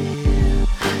you, dear.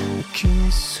 A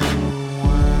kiss or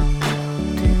one will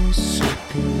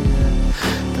disappear.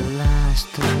 The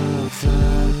last of the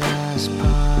last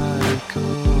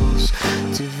particles,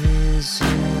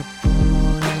 divisible,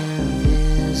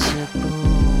 invisible.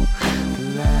 The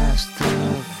last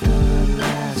of the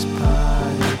last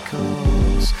particles.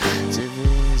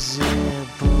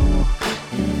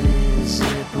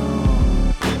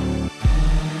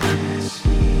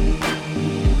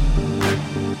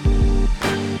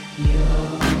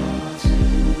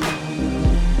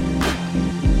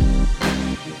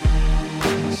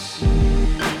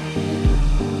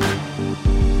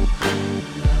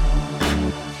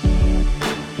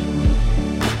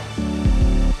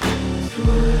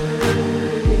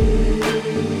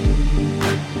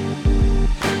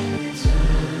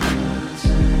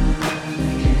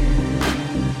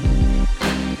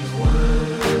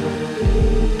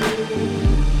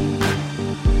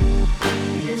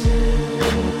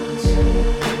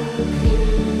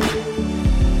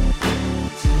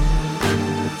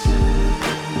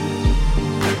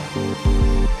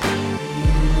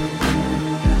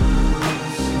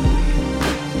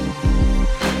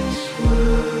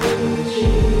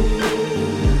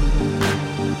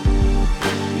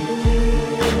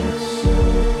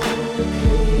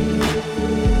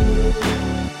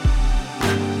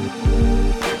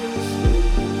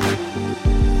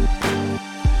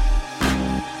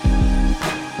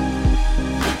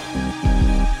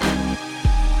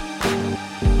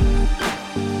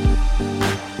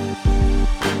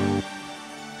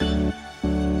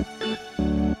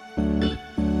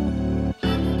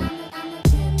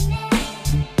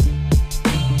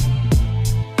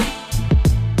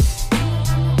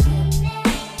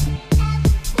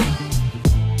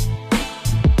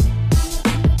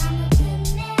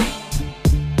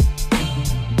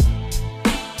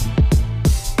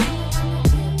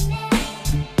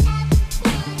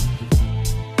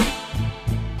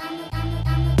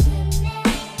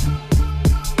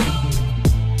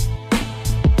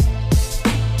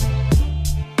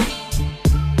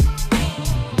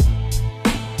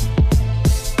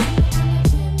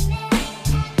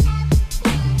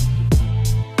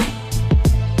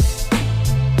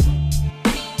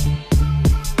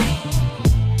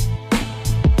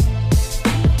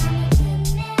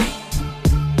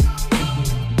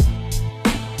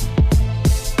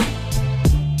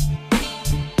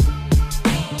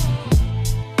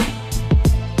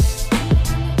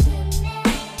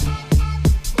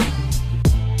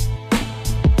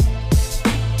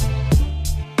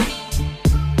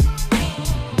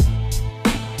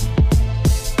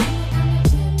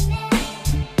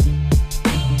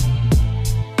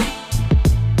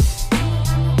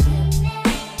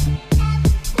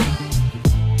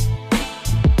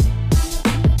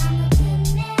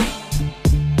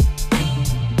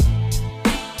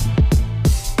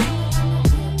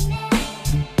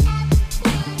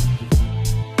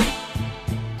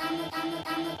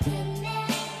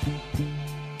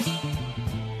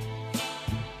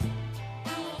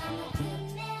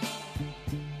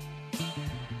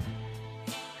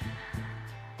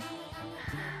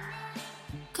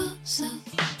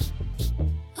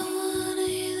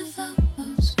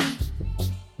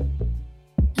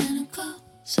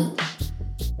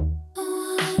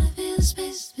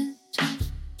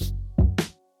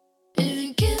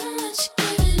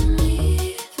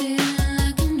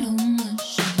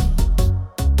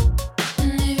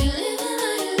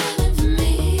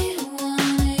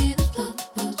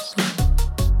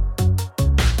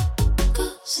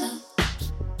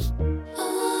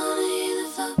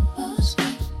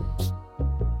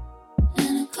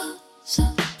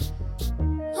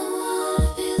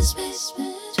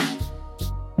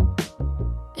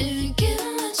 If you're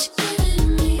giving what you're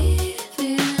giving me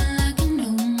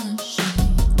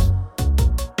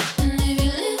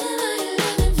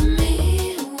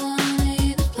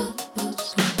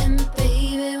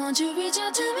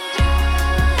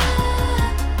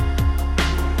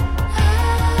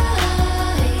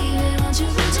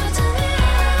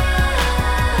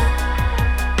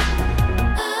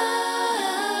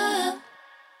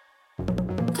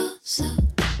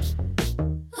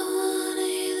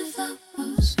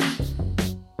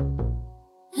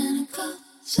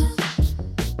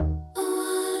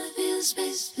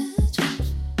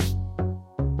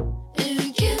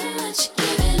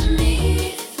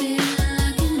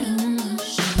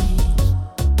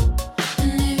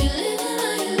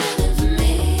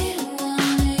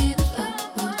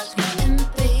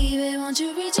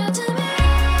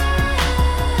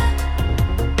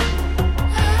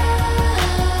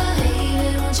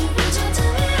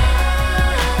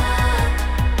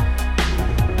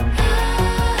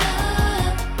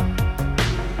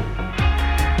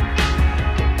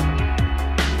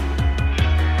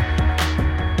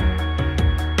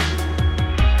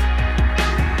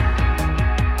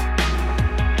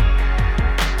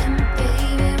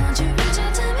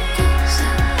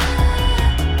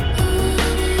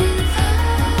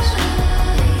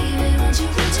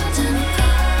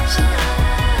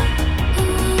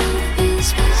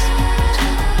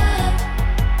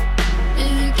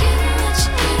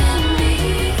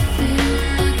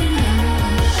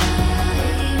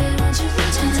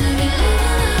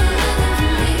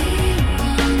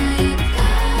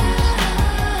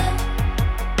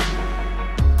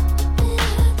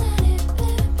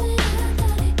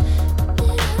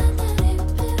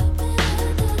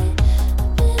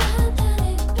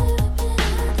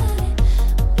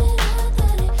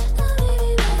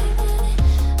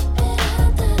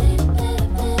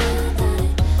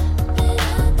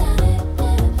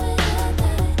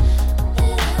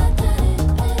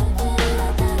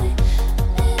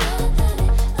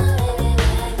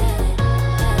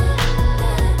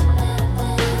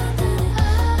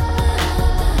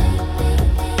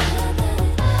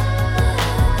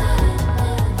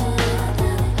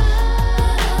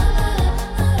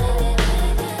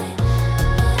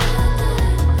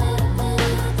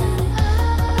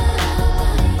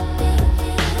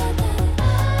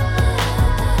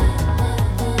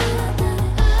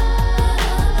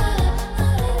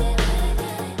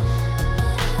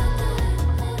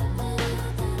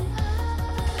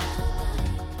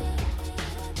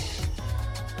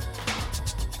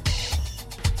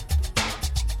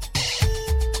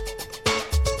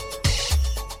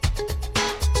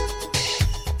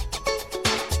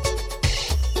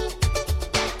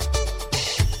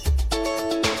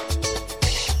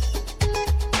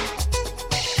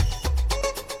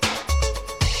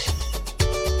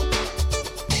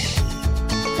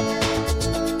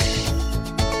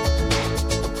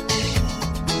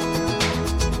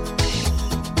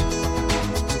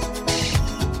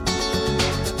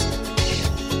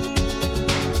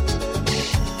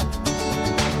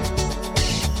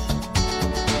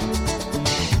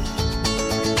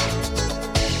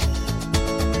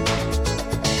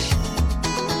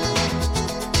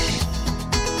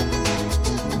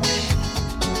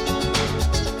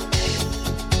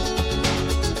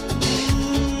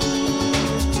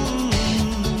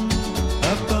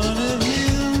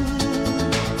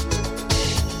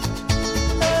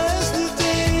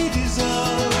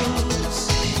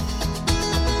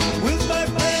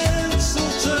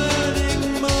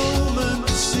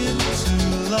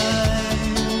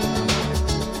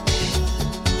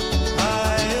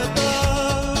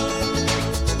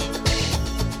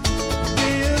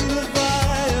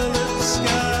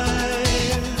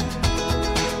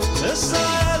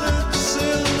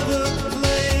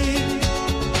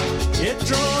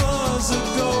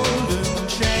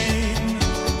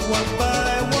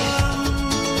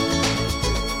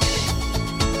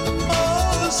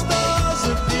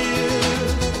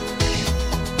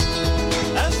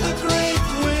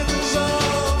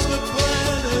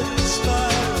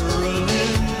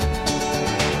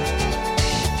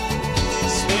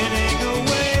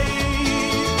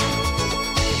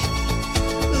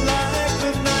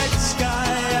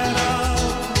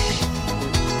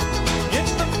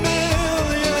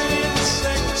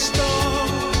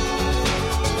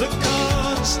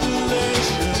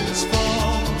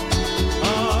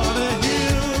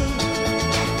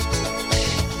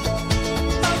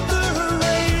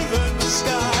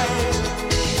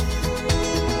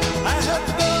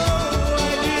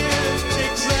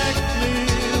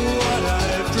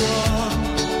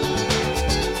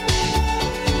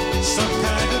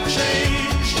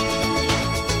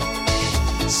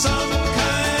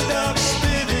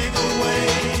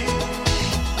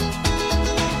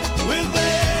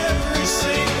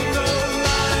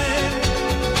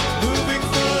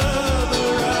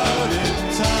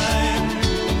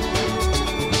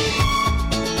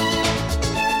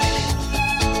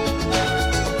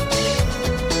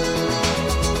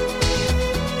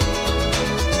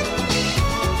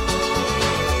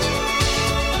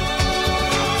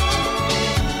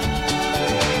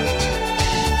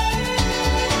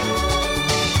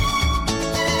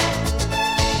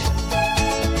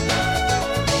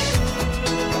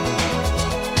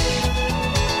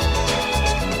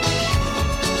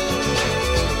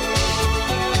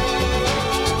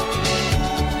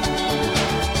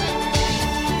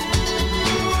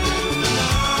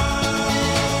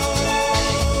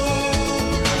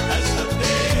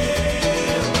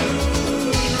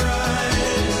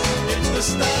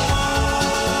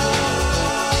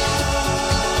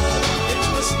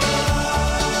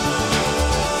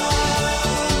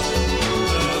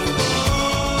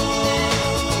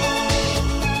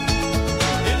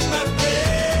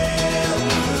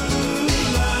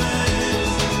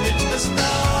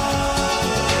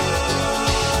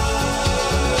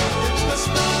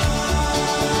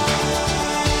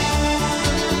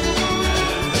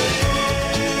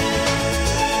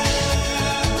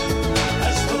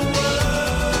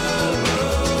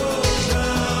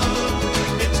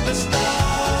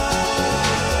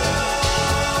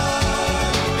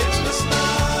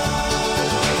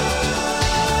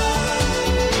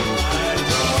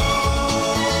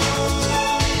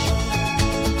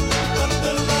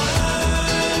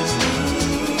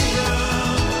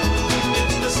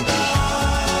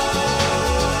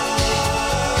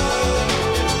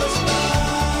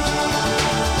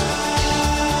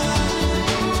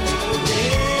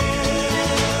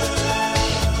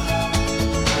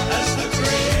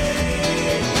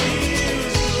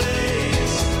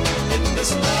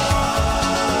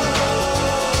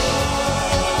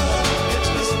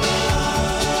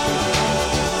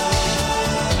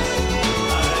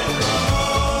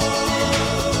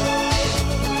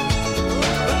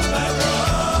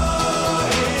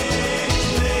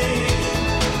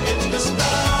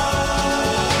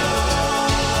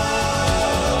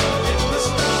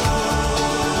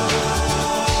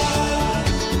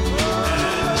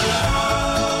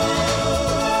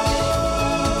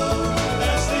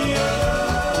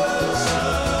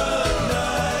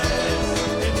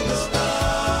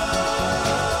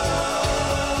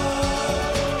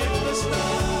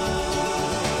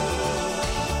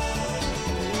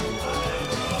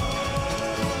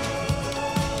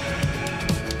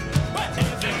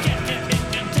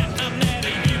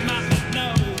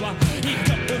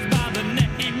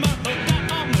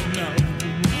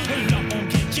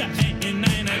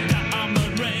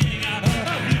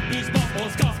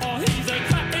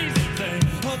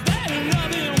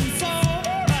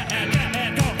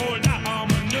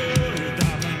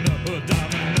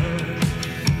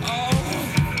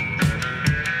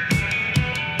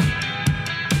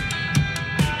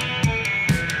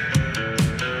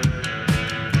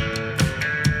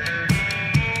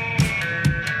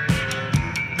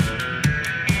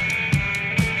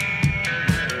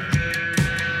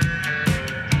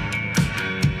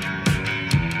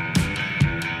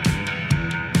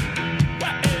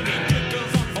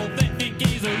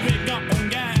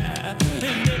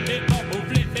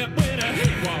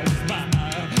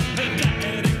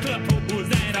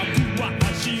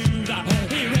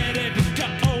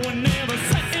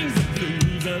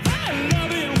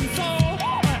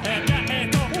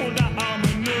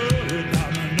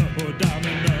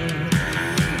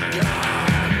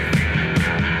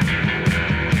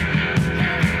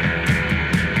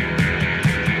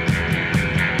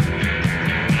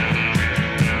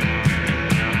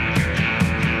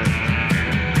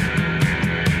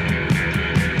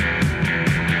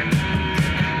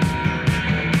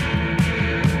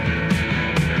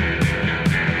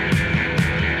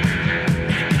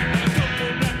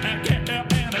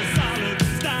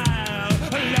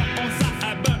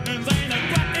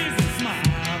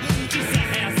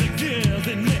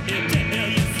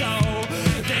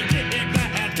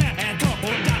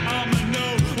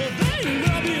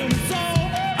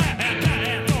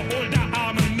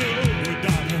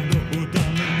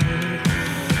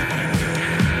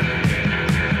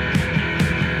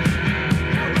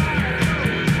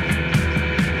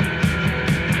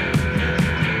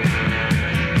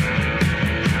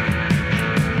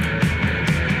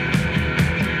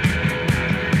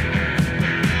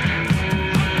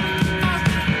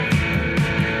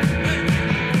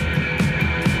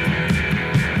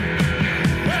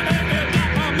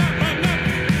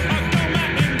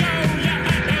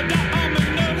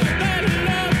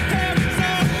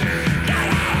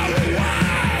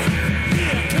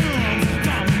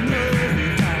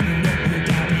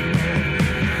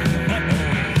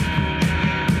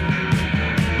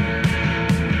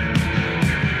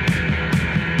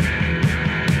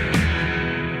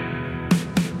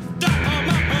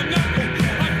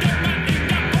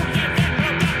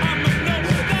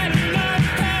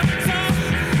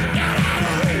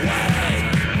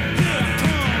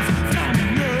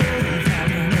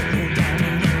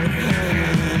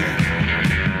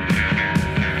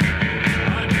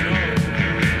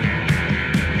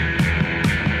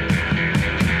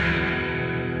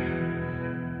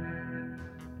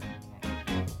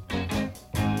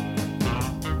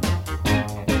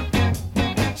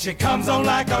She comes on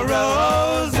like a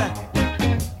rose,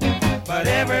 but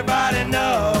everybody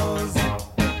knows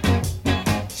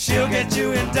she'll get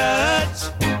you in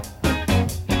touch.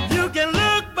 You can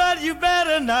look, but you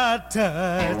better not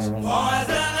touch.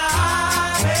 Poison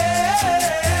ivy,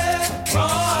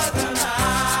 poison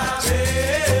ivy.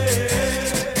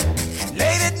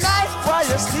 Late at night while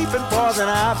you're sleeping, poison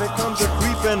ivy comes a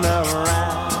creeping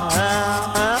around.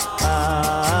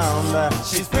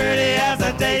 She's pretty as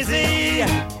a daisy,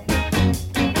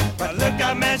 but look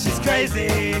out, man, she's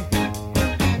crazy.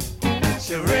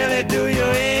 She'll really do you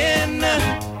in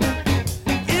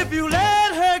if you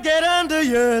let her get under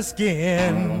your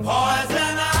skin.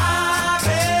 Poison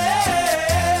ivy,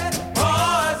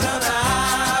 poison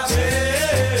ivy.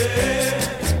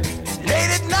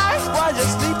 Late at night while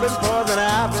you're sleeping, poison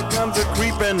ivy comes a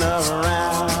creeping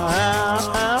around.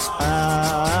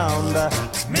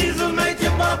 Measles make you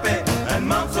bumpy, and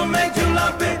mumps will make you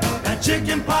lumpy, and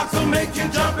chicken pox will make you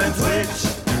jump and twitch.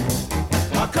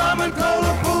 A common cold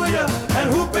will fool you,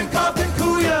 and whooping cough can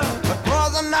cool you, but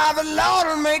poison ivy, Lord,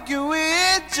 will make you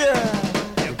itch.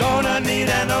 You're gonna need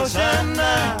an ocean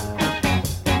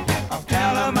of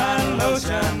calamine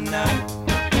lotion.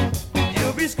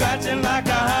 You'll be scratching like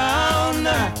a hound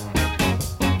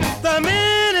the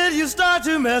minute you start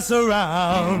to mess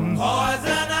around.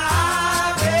 Poison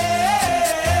ivy,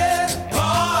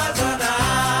 poison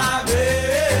ivy.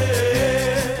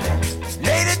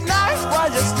 Late at night while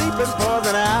you're sleeping,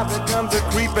 poison ivy comes a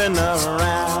creeping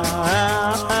around.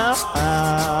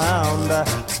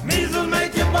 Measles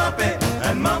make you bumpy,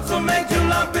 and mumps will make you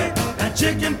lumpy, and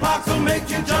chicken pox will make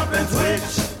you jump and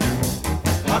twitch.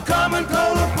 A common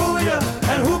cold will fool you,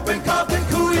 and whooping cough can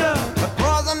cool you, but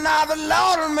poison ivy,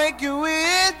 Lord, will make you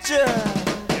itch.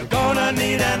 You're gonna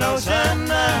need an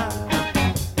ocean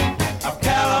of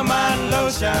calamine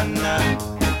lotion.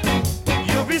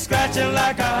 You'll be scratching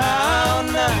like a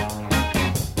hound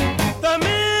the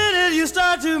minute you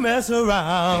start to mess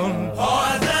around.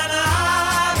 Poison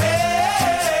ivy,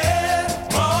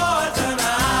 poison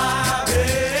ivy.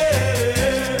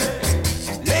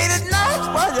 Late at night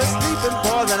while you're sleeping,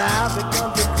 poison ivy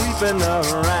comes a creeping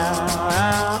around. La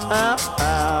la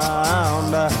la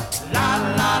la, la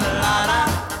la la la,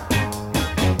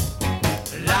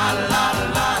 la la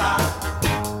la la.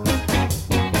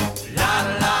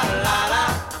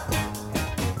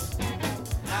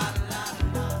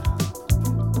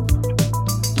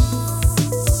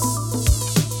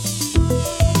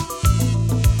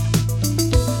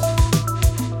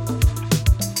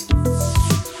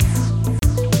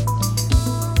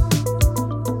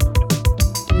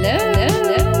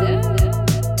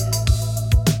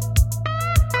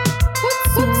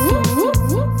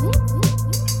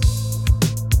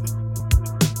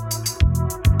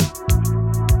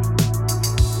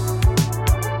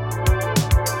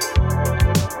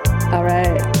 All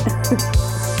right.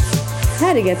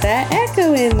 Had to get that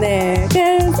echo in there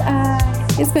because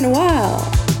it's been a while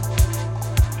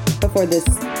before this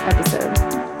episode.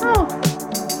 Oh,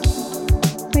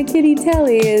 my kitty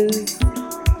Telly is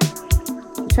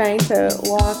trying to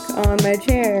walk on my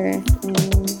chair, and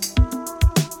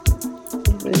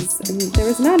there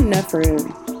was not enough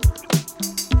room,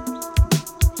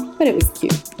 but it was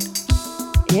cute.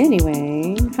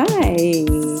 Anyway, hi,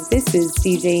 this is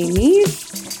DJ Niche,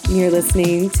 and you're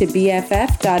listening to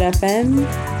BFF.FM.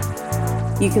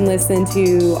 You can listen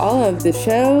to all of the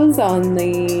shows in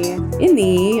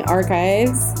the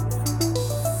archives.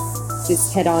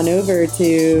 Just head on over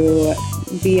to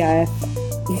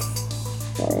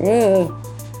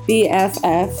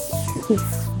BFF.FM,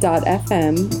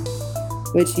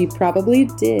 which you probably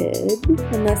did,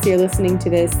 unless you're listening to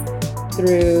this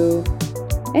through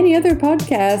any other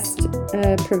podcast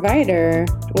provider,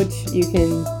 which you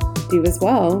can do as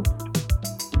well.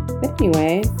 But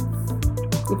anyway,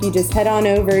 if you just head on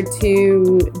over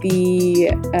to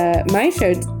the My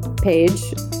Show page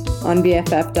on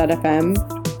BFF.FM,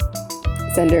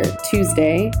 it's under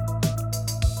Tuesday,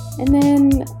 and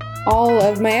then all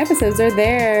of my episodes are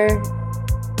there.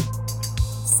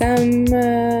 Some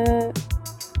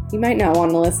you might not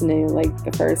want to listen to, like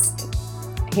the first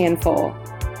handful,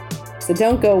 so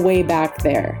don't go way back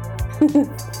there.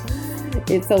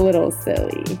 It's a little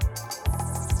silly.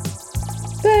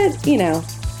 But, you know,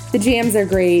 the jams are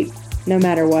great no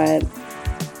matter what.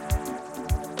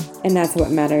 And that's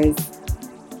what matters.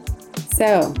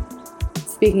 So,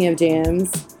 speaking of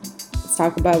jams, let's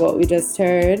talk about what we just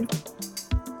heard.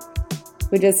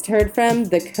 We just heard from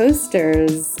the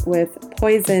Coasters with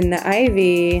Poison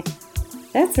Ivy.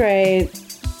 That's right.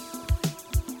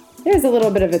 There's a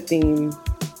little bit of a theme,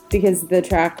 because the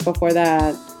track before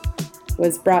that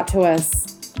was brought to us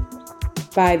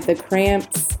by The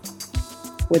Cramps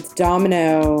with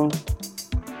Domino.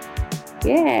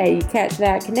 Yeah, you catch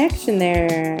that connection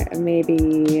there.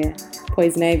 Maybe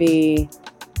Poison Ivy,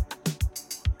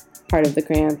 part of The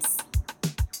Cramps.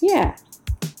 Yeah.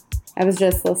 I was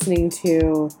just listening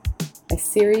to a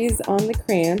series on The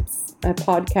Cramps, a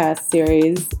podcast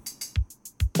series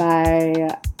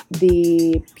by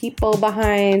the people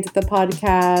behind the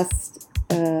podcast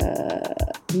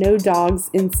No Dogs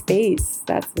in Space.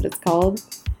 That's what it's called.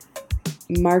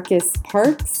 Marcus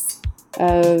Parks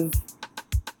of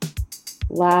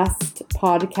Last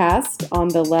Podcast on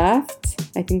the Left.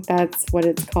 I think that's what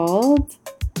it's called.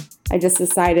 I just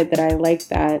decided that I liked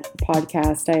that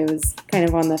podcast. I was kind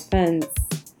of on the fence,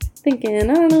 thinking,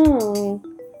 I don't know.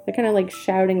 They're kind of like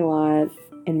shouting a lot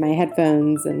in my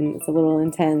headphones, and it's a little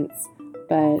intense,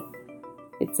 but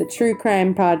it's a true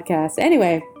crime podcast.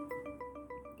 Anyway,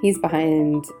 he's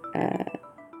behind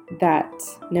that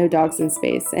No Dogs in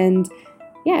Space. And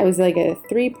yeah, it was like a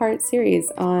 3-part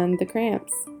series on The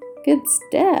Cramps. Good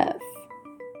stuff.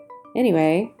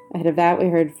 Anyway, ahead of that, we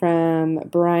heard from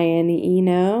Brian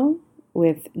Eno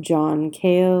with John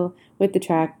Cale with the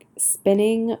track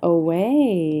Spinning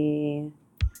Away.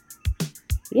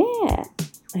 Yeah.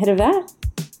 Ahead of that,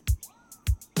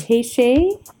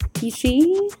 Tishy,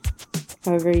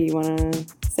 however you want to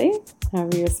say it,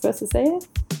 however you're supposed to say it.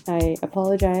 I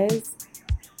apologize.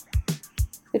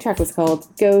 The track was called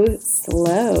Go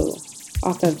Slow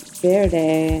off of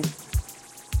Verde.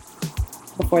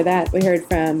 Before that, we heard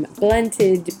from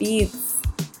Blunted Beats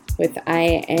with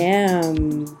I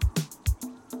Am.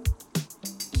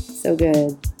 So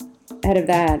good. Ahead of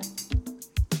that,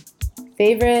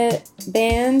 favorite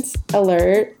band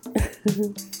alert.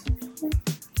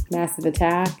 Massive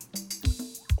Attack.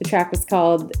 The track was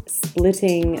called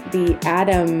Splitting the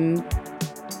Atom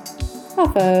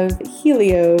off of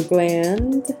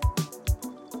Heliogland.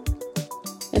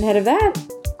 And ahead of that,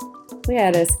 we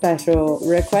had a special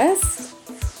request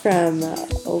from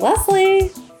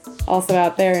Leslie, also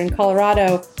out there in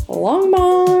Colorado,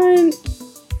 Longmont.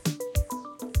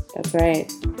 That's right.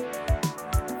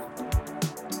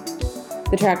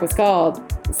 The track was called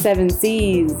Seven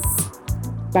Seas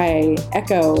by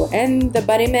Echo and the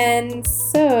Bunnymen.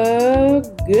 So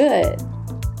good.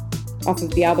 Off of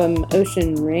the album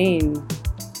Ocean Rain.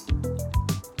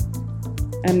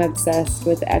 I'm obsessed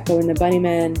with Echo and the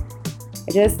Bunnymen.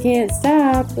 I just can't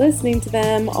stop listening to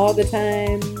them all the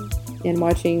time and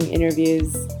watching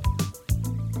interviews.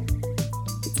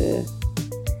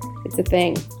 It's a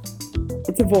thing.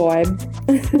 It's a vibe.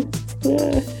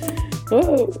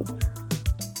 Whoa.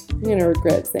 I'm gonna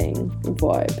regret saying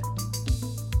vibe.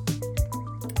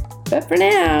 But for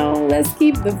now, let's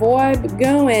keep the vibe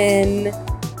going.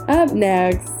 Up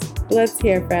next, let's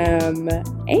hear from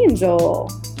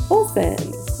Angel Olsen.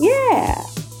 Yeah!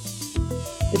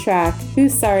 The track,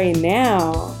 Who's Sorry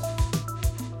Now?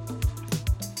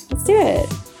 Let's do it.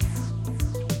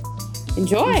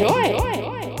 Enjoy.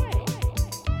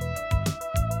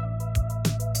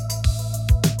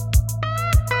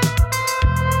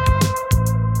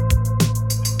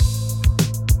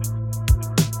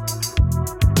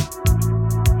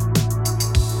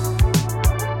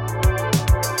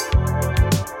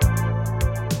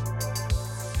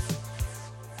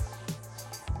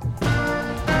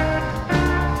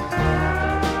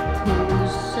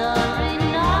 Sorry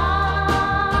now,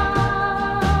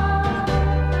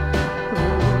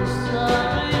 who's sorry?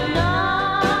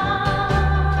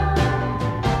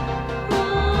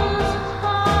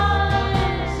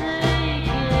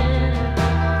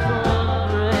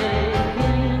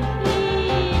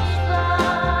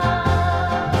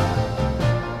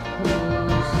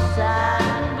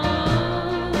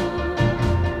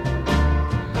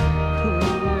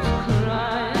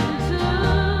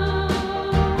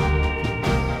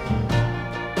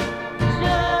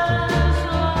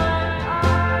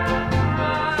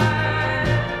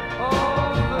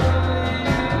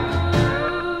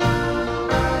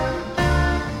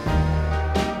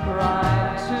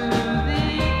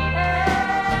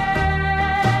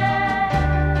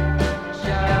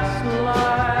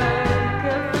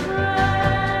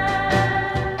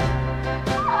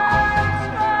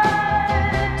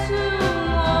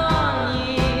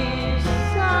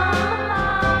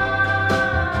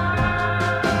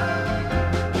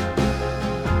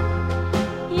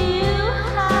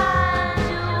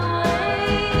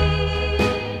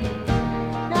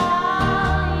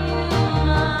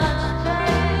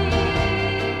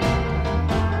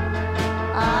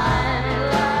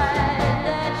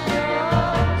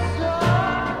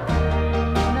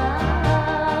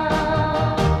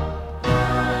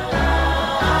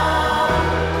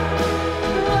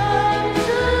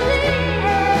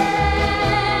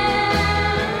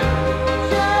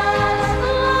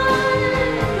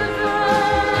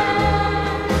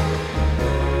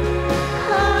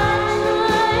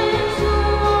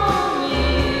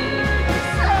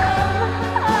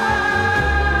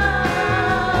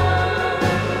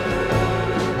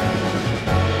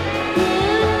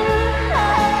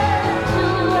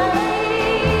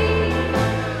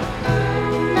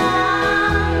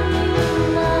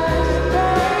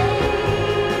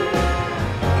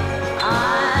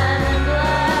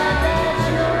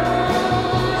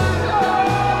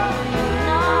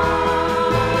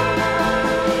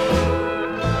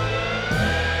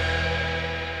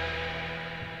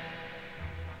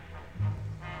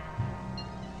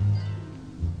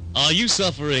 Are you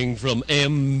suffering from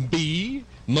MB,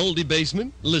 moldy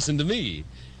basement? Listen to me.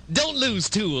 Don't lose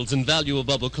tools and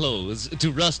valuable clothes to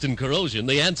rust and corrosion.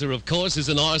 The answer, of course, is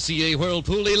an RCA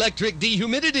Whirlpool electric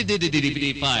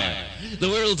dehumidifier. The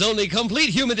world's only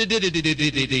complete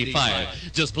humidifier.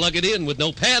 Just plug it in with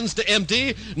no pans to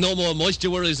empty, no more moisture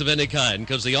worries of any kind,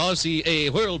 because the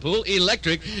RCA Whirlpool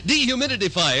electric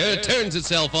dehumidifier turns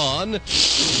itself on,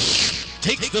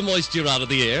 takes the moisture out of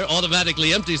the air,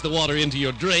 automatically empties the water into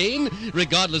your drain,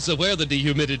 regardless of where the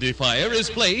dehumidifier is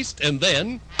placed, and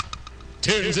then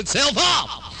turns itself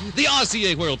off. The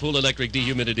RCA Whirlpool electric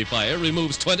dehumidifier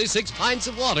removes 26 pints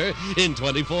of water in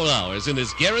 24 hours and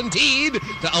is guaranteed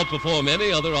to outperform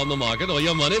any other on the market or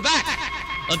your money back.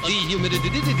 A dehumidifier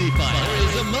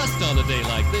is a must on a day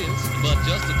like this, but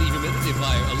just a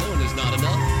dehumidifier alone is not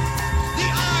enough. The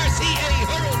RCA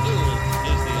Whirlpool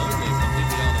is the only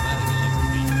completely automatic electric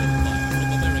dehumidifier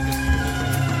from America's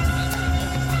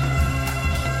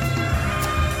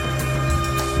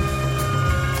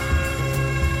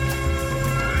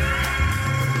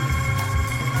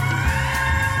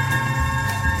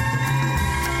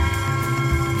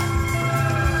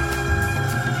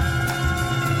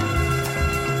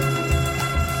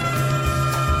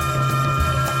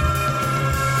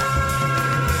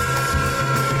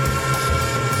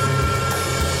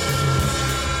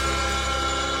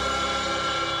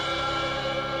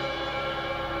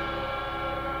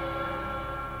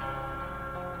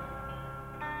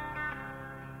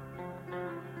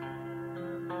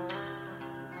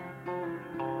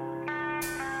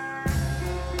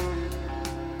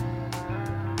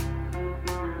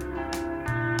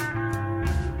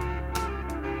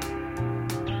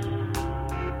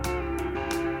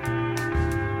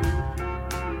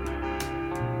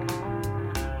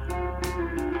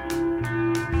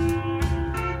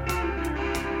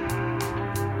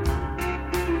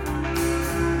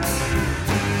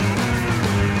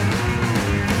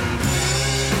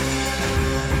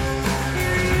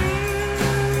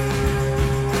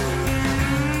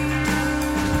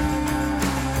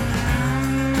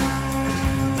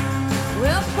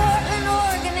Well, Portland,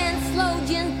 Oregon, and slow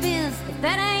gin fizz. If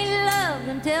that ain't love,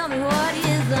 then tell me what is.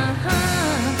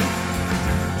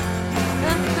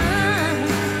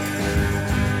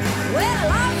 Well, I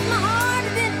lost my heart,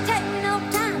 it didn't take me no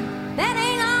time. That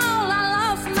ain't all, I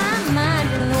lost my mind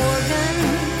in Oregon.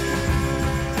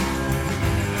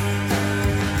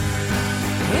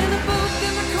 In the booth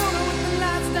in the corner with the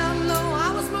lights down low, I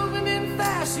was moving in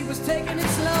fast, she was taking it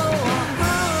slow.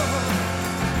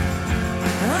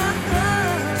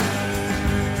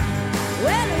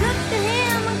 Well, I looked at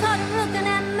him and caught him looking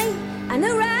at me. I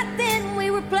knew right then we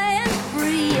were playing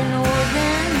free in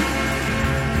Oregon.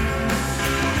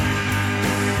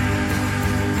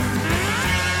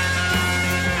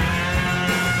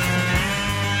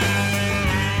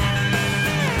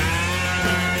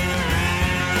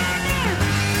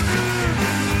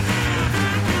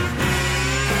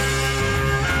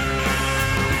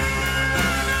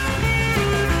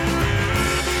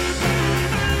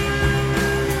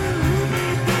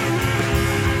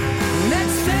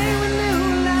 Next day we knew,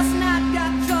 last night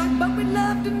got drunk, but we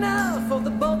loved enough for the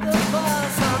both of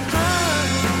us.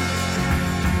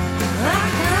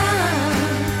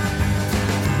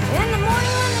 In the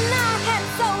morning when the night had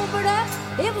sobered up,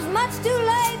 it was much too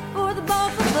late for the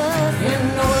both of us in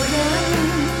Oregon.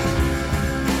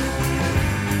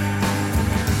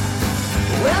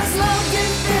 Well, slow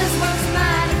gin fizz was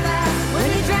mighty fast when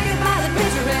he drank it by the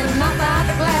pitcher and not by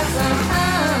the glass.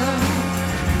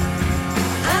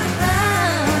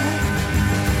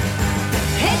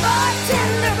 Hey,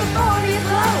 bartender, before you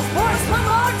close, pour us one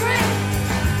more drink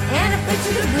and a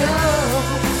picture to go.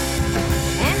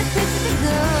 And a picture to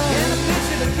go. And a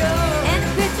picture to go. And a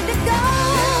picture to go.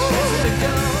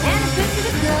 And a picture to go. And a picture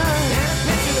to go. And a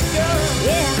picture to go.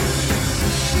 Yeah.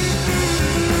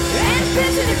 And a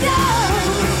picture to go.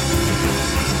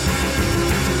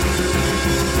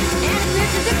 And a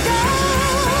picture to go.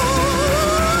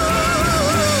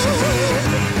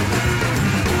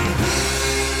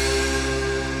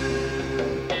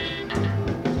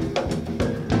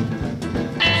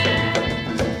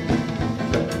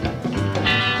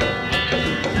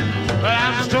 Well,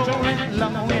 I'm strolling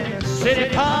along in the city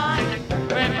park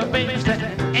when my baby's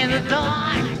standing in the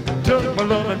dark. Took my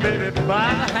loving baby by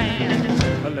the hand.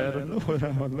 I let her know that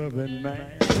I'm a loving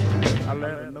man. I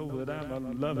let her know that I'm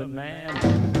a loving man.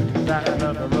 That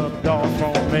another rubbed off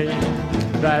on me.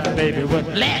 That baby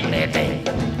wouldn't let me be.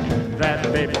 That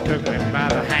baby took me by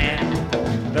the hand.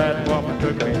 That woman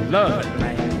took me loving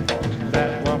man.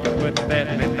 That woman wouldn't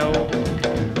let me know.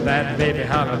 That baby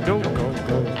hollered, go, go,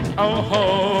 go. Oh,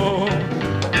 ho.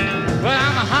 Well,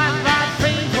 I'm a hot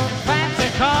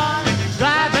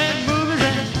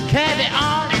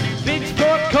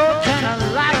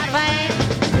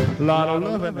A lot of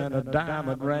loving and a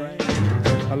diamond ring.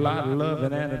 A lot of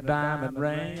loving and a diamond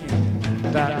ring.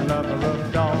 That lover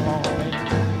rubbed off on me.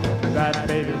 That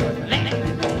baby wouldn't let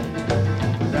me go.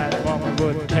 That woman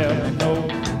wouldn't tell me no.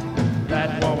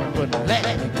 That woman wouldn't let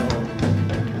me go.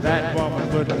 That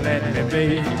woman wouldn't let me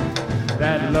be.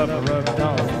 That lover rubbed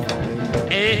off on me.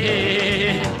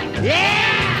 Hey, yeah!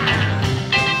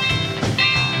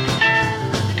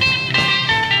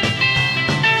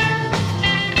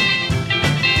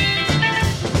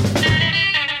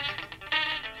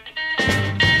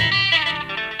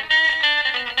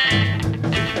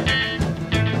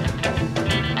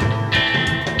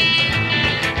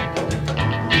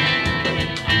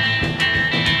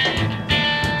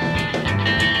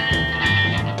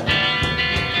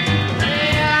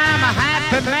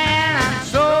 Man, I'm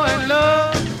so in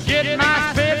love. Get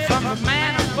my spit from a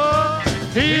man above.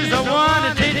 He's the one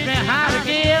to teach me how to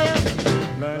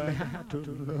give. Learn me how to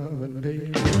love and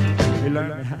live. He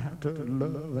learned me how to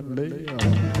love and live.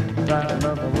 That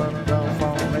lover rubbed off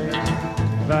on me.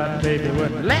 That baby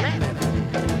wouldn't let me.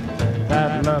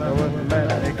 That lover wouldn't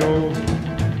let me go.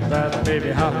 That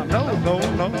baby hollered, no, no,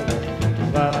 no.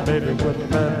 That baby wouldn't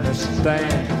let me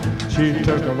stand. She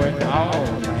took away all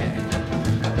of me.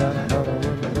 That lover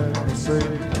wouldn't let me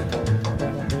sing.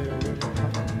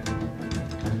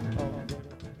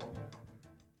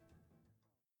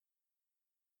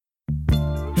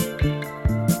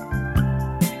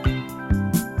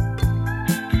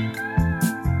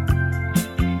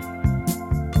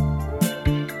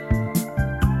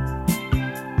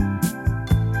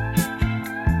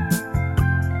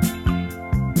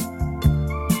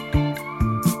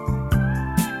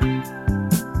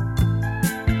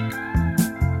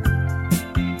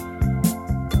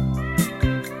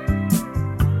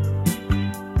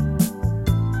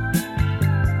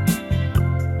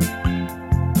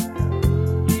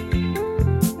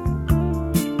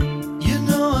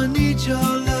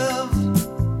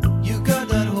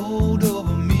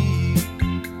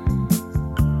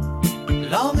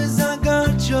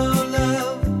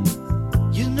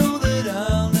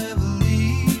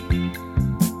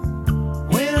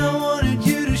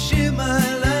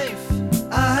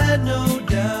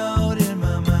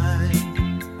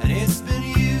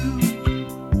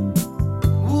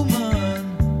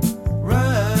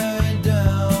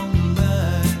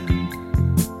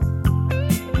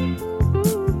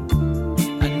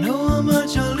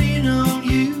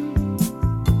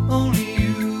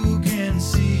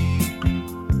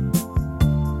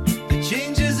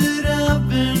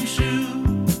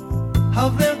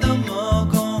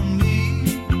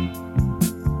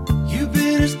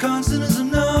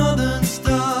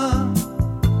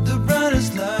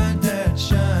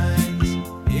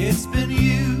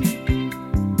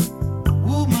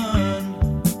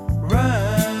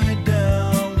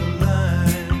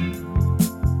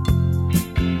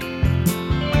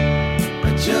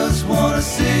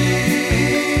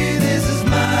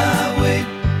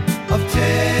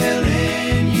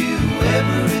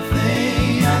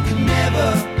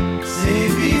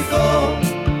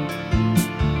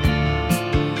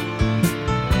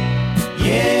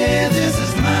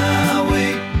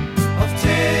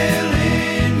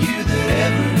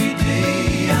 baby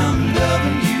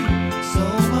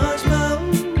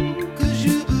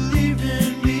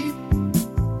wouldn't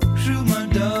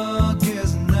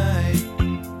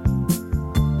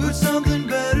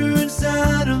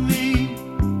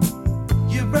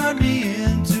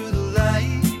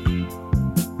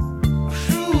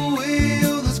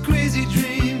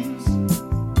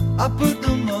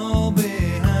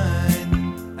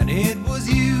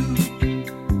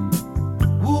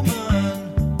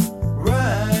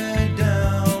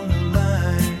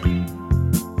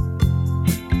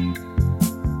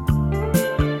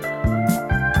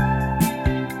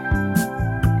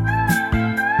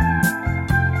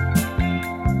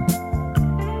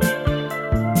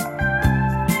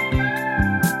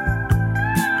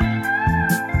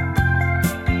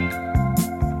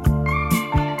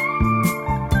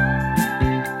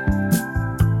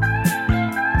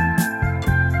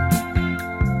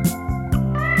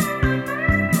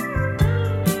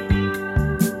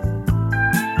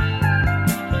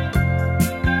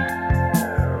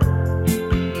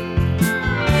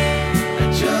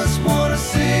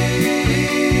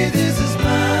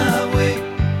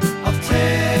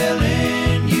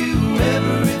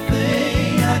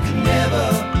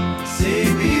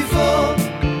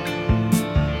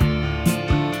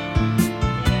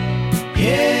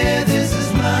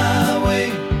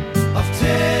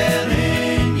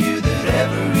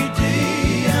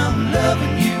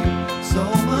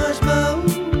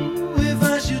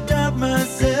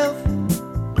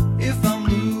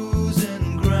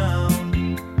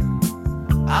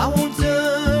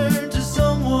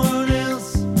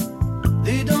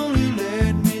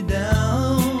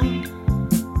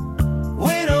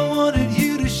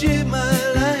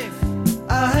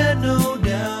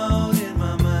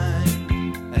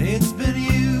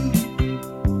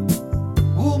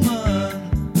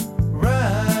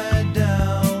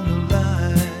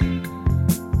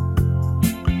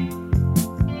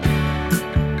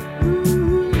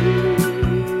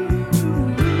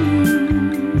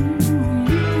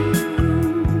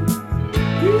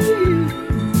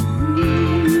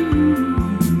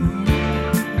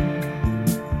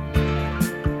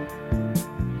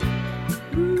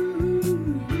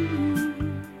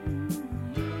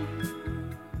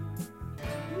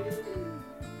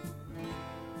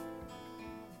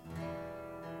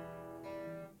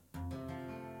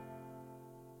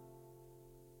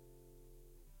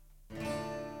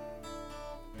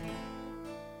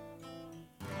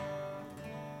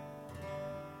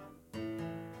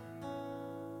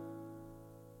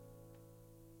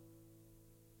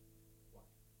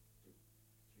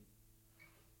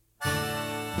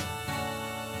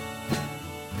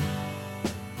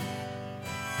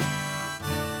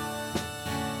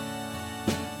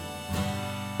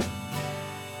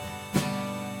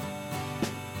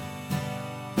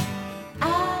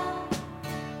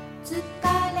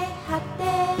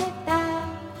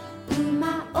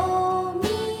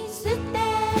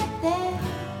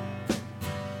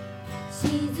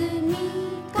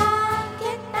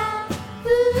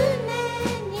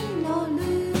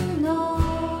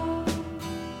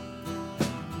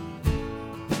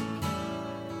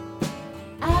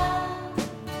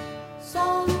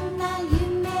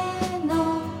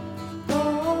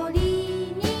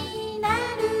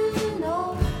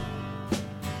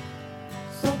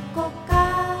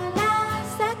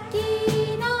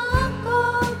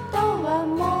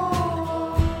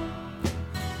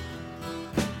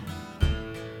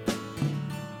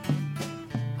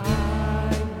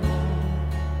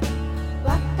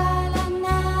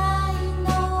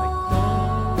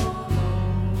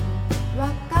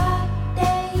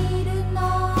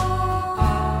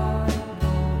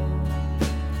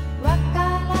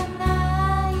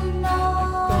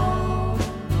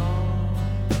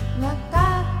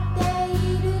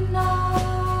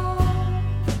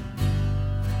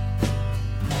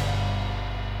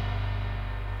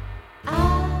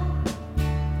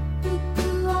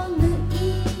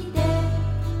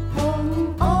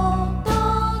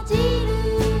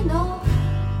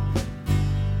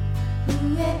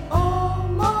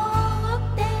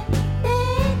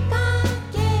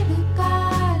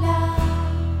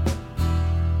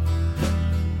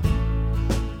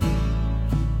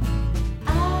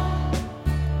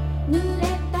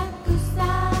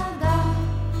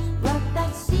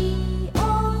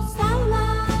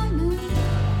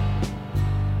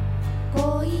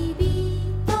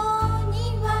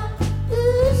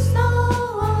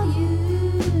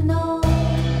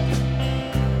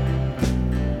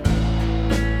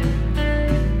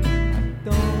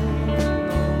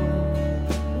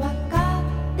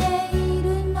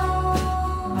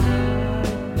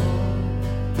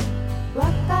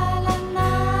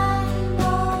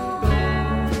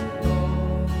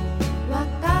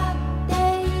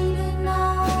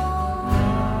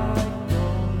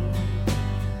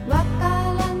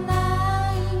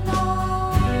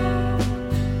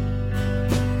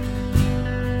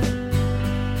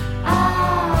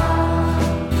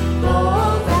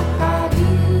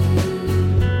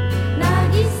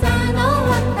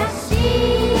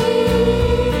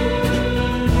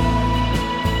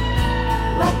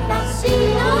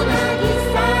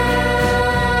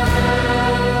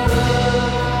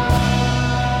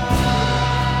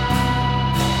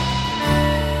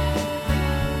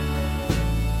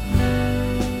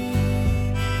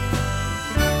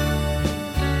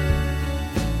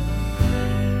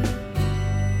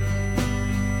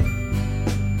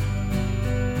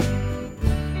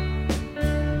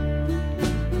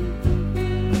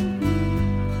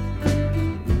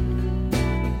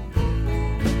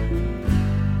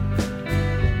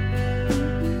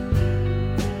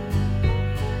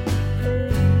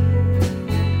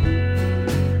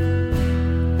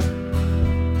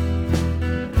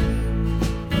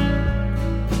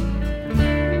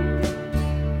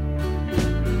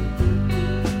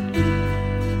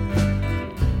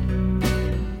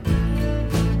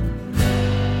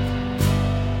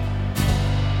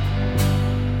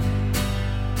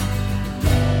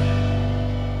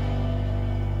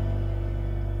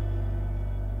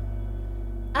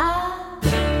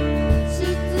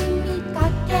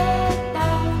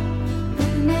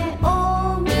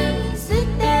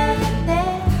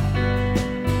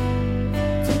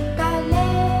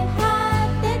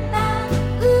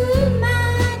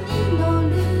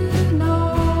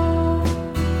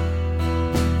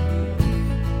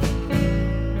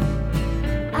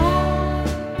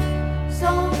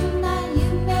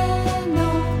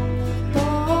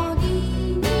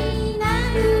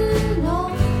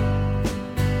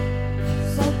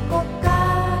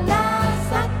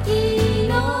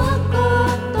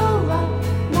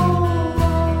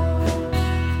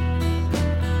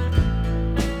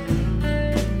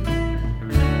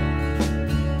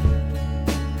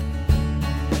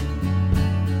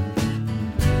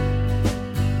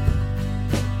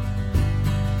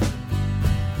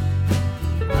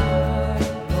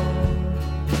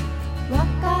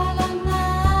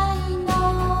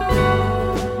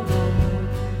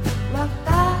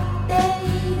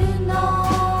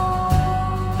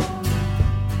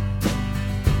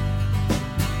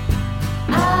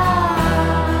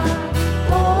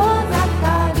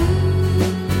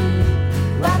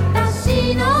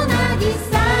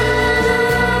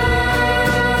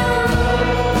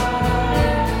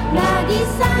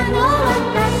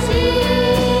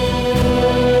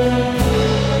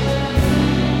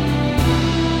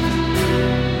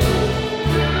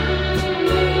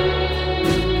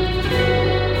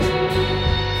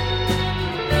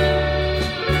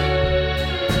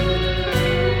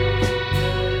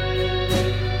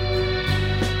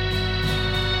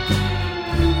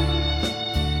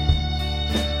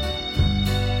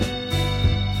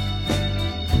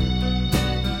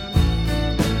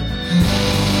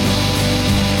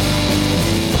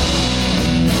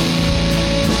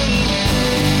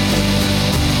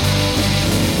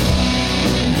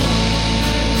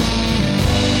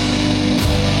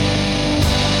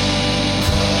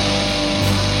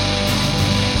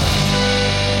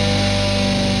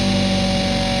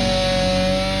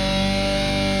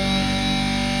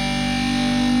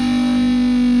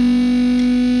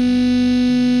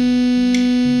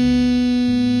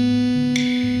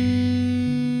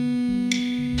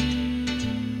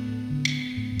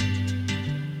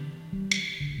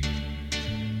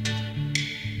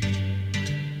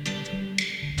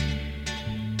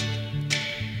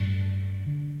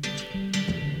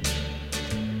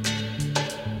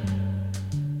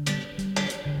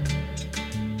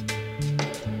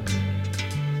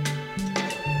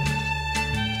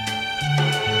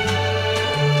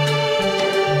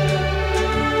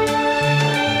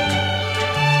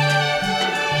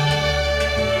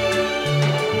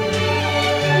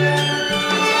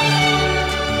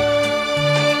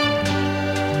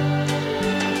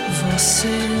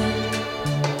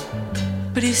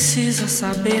Precisa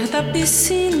saber da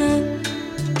piscina,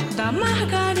 da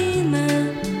margarina,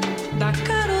 da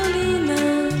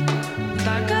Carolina,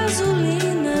 da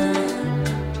gasolina.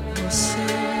 Você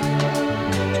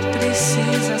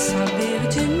precisa saber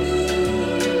de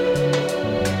mim,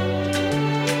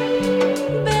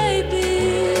 baby,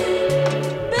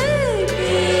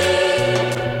 baby.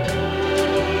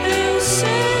 Eu sei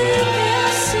que é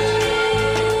assim,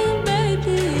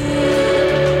 baby,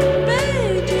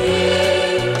 baby.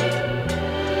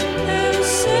 Eu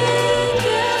sei que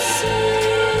é assim.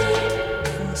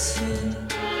 Você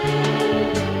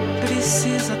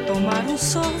precisa tomar um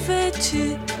sorvete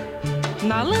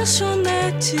na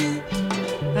lanchonete,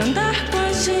 andar com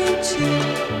a gente,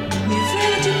 me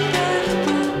ver de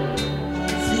perto,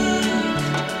 ouvir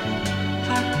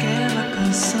aquela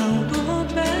canção do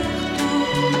Roberto.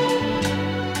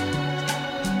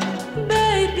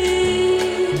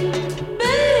 Baby,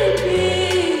 baby,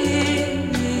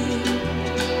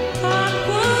 há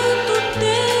quanto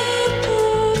tempo,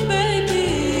 baby,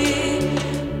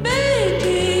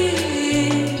 baby,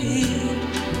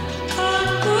 há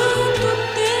quanto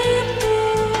tempo.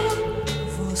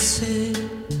 Você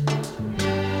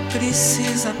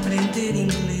precisa aprender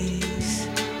inglês,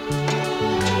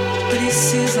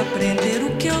 precisa aprender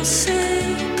o que eu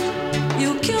sei e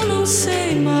o que eu não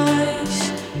sei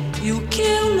mais, e o que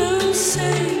eu não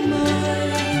sei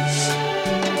mais.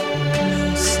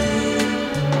 Não sei,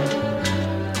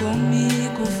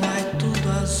 comigo vai tudo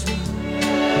azul,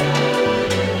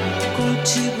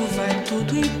 contigo vai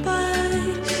tudo em paz.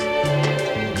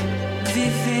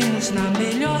 Vivemos na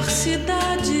melhor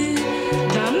cidade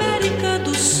da América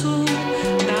do Sul,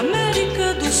 da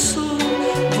América do Sul.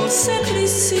 Você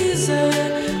precisa,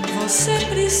 você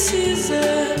precisa,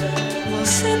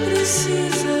 você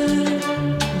precisa.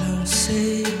 Não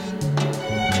sei,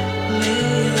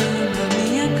 leia na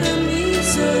minha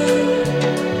camisa.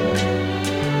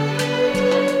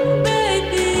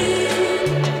 Baby,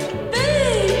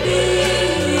 baby,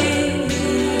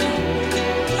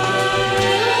 I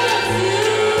love you,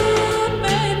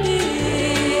 baby,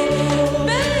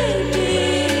 baby,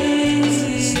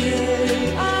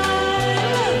 I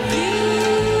love you,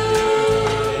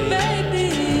 baby,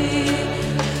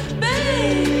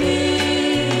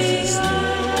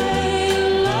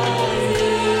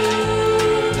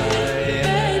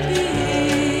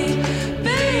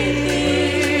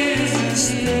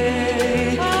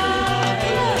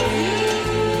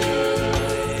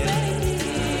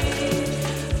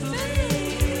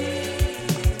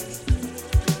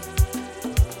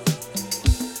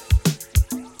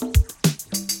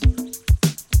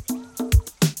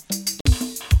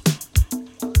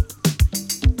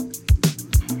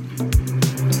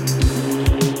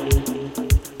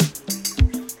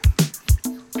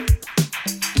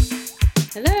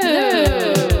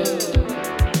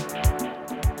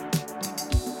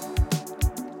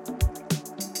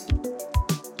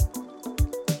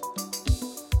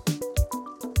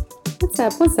 What's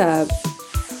up? What's up?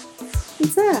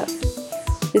 What's up?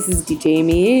 This is DJ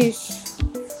Mish.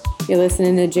 You're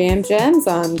listening to Jam Gems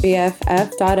on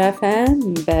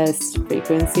BFF.FM. Best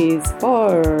frequencies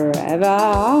forever.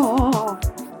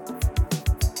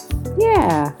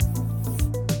 Yeah.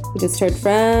 We just heard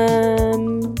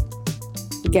from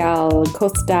Gal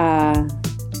Costa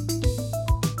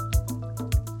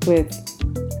with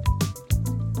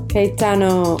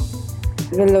Caetano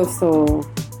Veloso.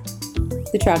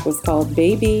 The track was called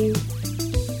Baby.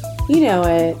 You know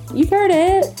it. You've heard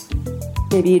it.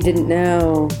 Maybe you didn't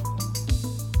know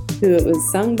who it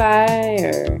was sung by,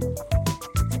 or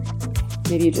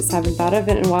maybe you just haven't thought of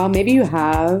it in a while. Maybe you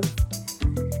have.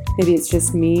 Maybe it's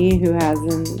just me who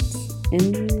hasn't.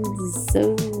 And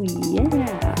so,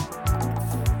 yeah.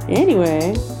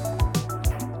 Anyway,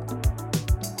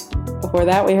 before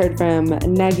that, we heard from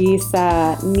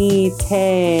Nagisa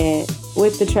Nite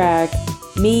with the track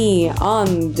Me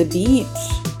on the Beach.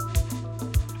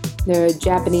 They're a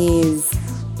Japanese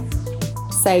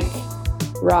psych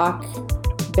rock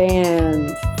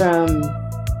band from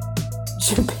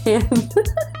Japan.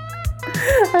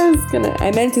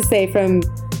 I meant to say from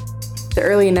the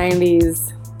early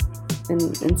 90s, and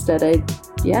instead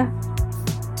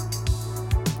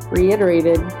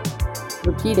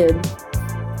repeated.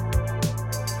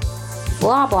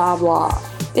 Blah, blah, blah.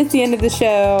 It's the end of the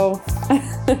show.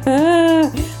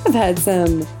 I've had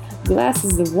some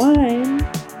glasses of wine,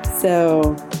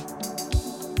 so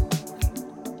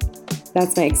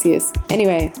that's my excuse.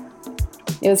 Anyway,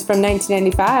 it was from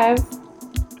 1995,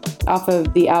 off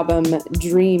of the album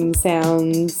Dream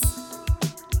Sounds.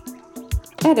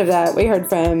 Ahead of that, we heard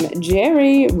from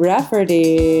Jerry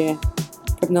Rafferty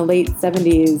from the late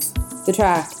 70s, the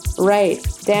track Right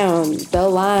Down the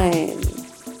Line,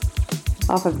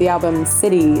 off of the album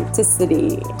City to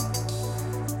City.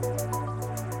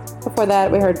 Before that,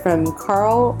 we heard from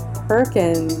Carl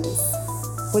Perkins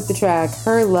with the track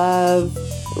Her Love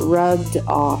Rubbed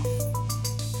Off.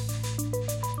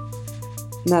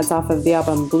 And that's off of the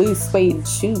album Blue Suede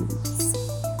Shoes.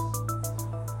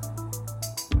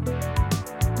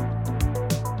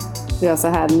 We also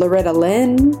had Loretta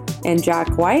Lynn and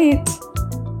Jack White.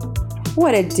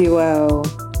 What a duo.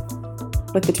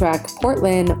 With the track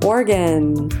Portland,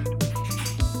 Oregon.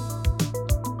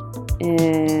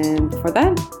 And before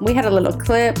that, we had a little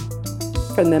clip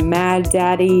from the Mad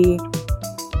Daddy,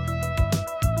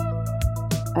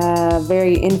 a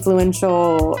very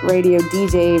influential radio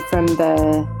DJ from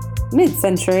the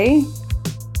mid-century,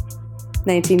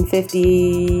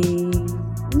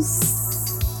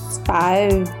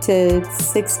 1955 to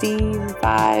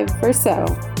 65 or so,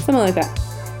 something like that.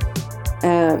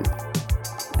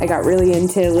 I got really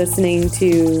into listening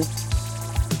to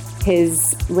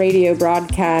his radio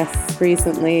broadcasts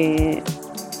recently,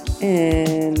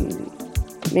 and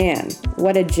man,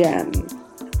 what a gem.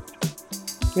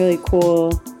 Really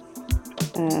cool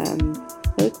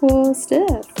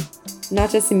stuff. Not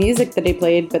just the music that he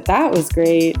played, but that was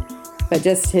great, but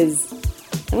just his,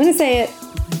 I'm gonna say it,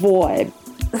 vibe.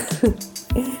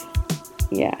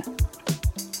 Yeah.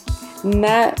 And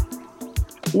that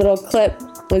little clip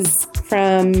was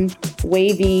from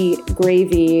Wavy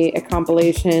Gravy, a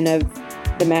compilation of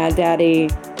the Mad Daddy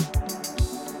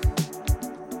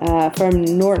from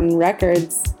Norton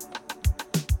Records,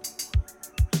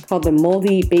 called The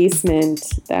Moldy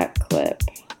Basement, that clip.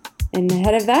 And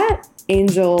ahead of that,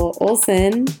 Angel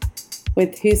Olsen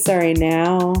with Who's Sorry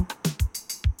Now.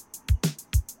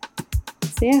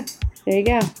 So yeah, there you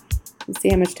go. Let's see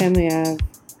how much time we have.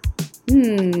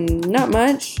 Not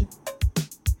much.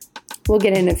 We'll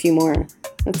get in a few more.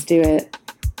 Let's do it.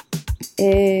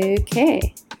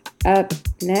 Okay. Up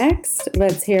next,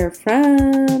 let's hear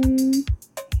from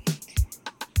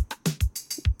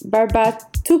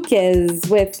Barbatukes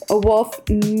with Wolf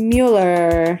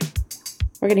Mueller.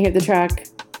 We're going to hear the track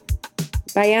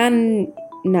Bayana.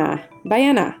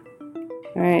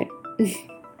 All right.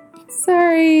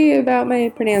 Sorry about my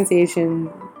pronunciation.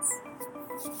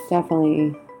 It's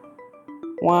definitely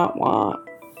wah wah.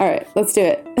 All right, let's do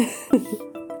it.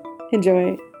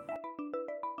 Enjoy.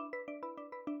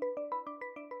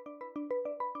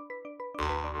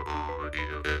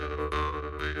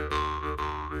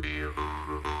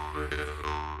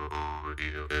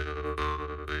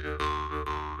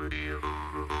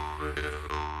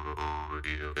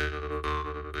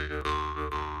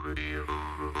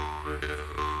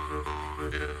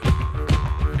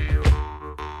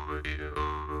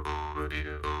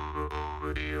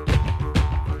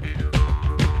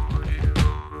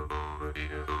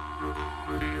 Yeah.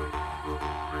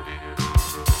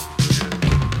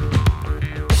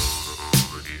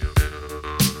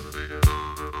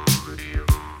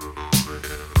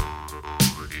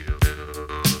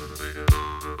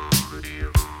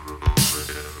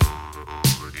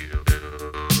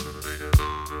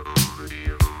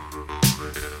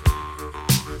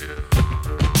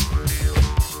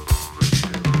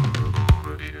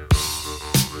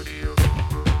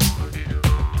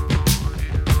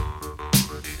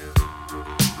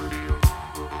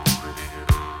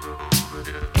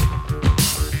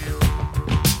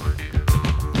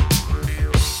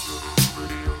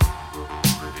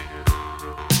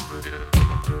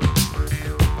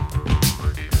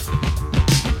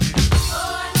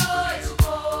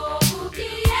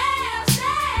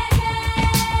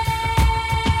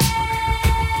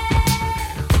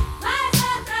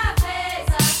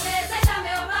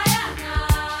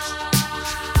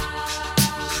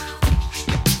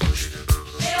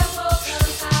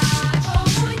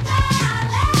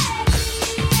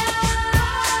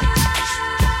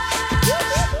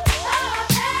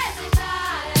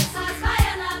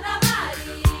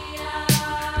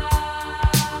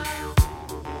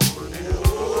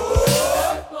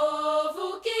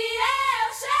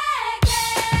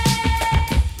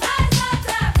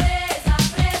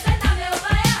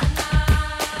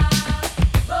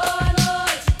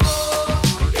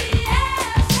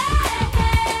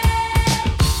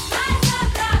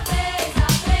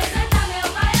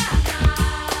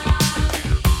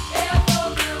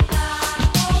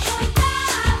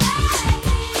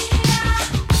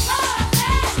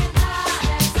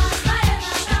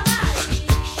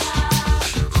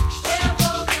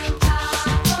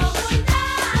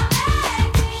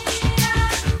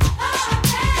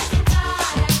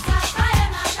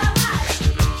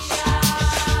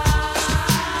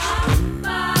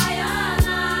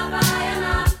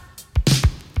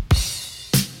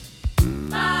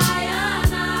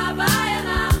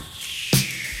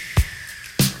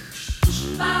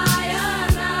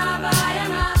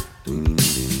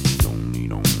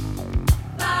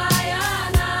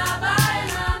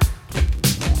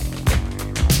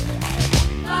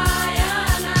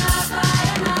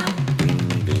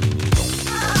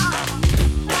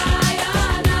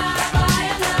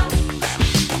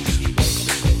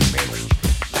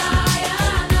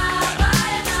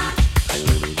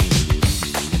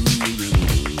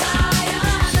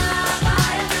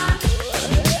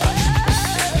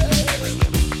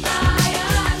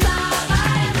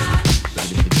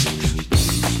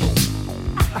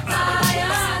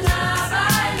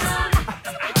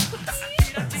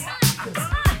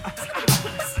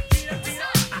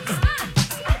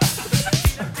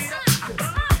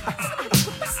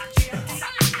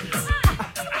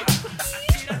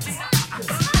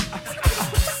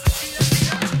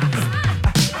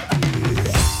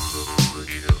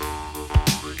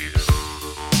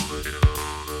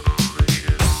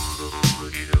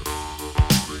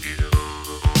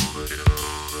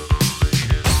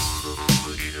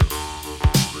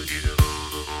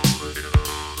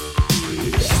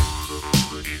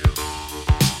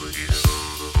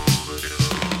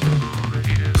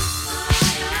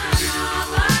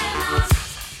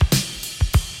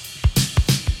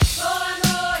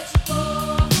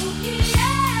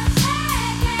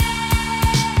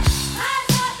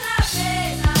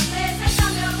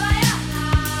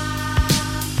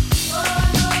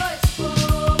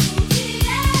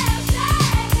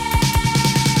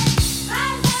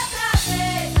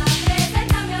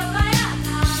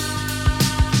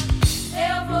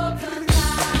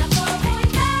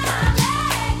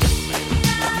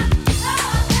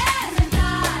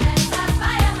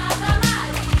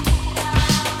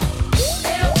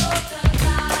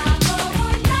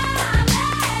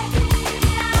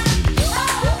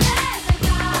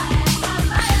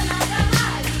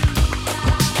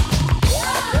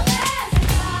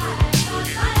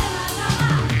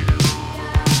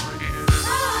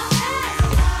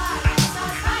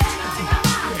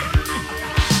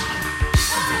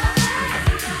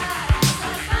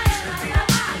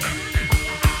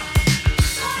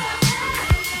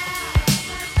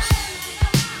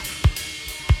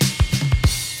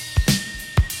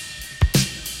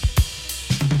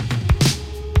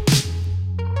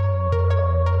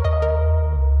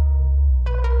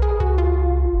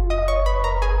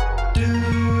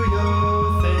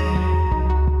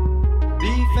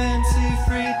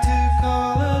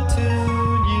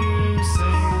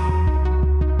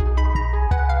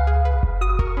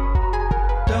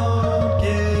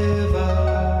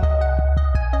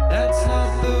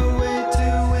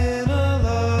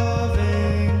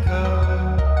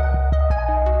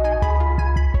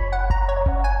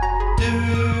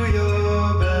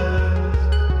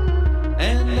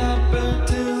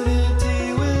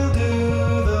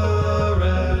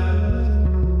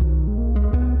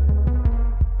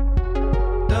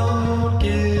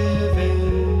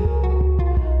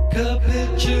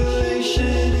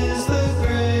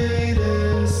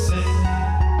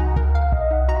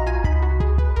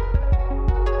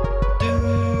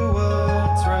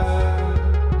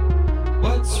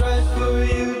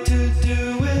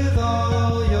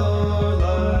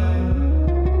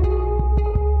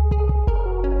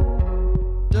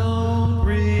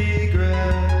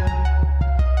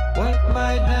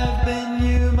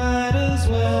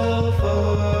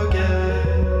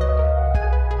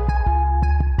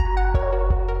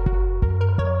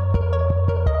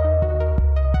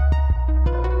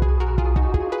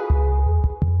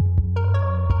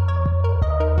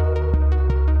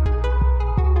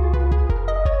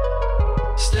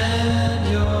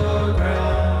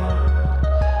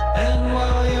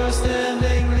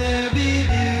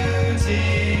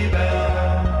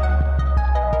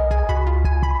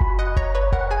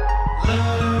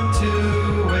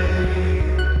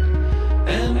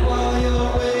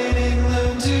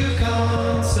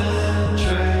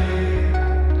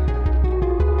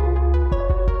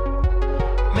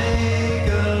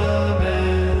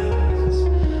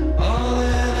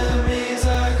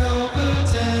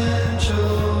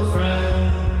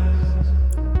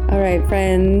 right,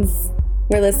 friends.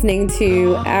 We're listening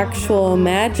to Actual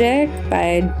Magic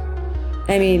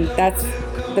that's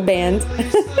the band.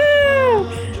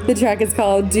 The track is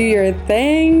called Do Your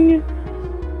Thing.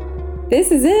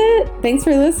 This is it. Thanks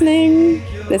for listening.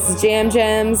 This is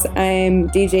Gemz. I'm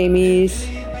DJ Mish.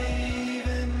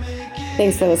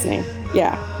 Thanks for listening.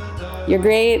 Yeah. You're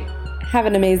great. Have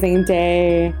an amazing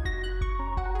day.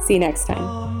 See you next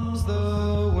time.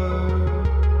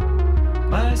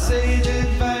 My sage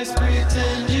advice,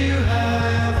 pretend you have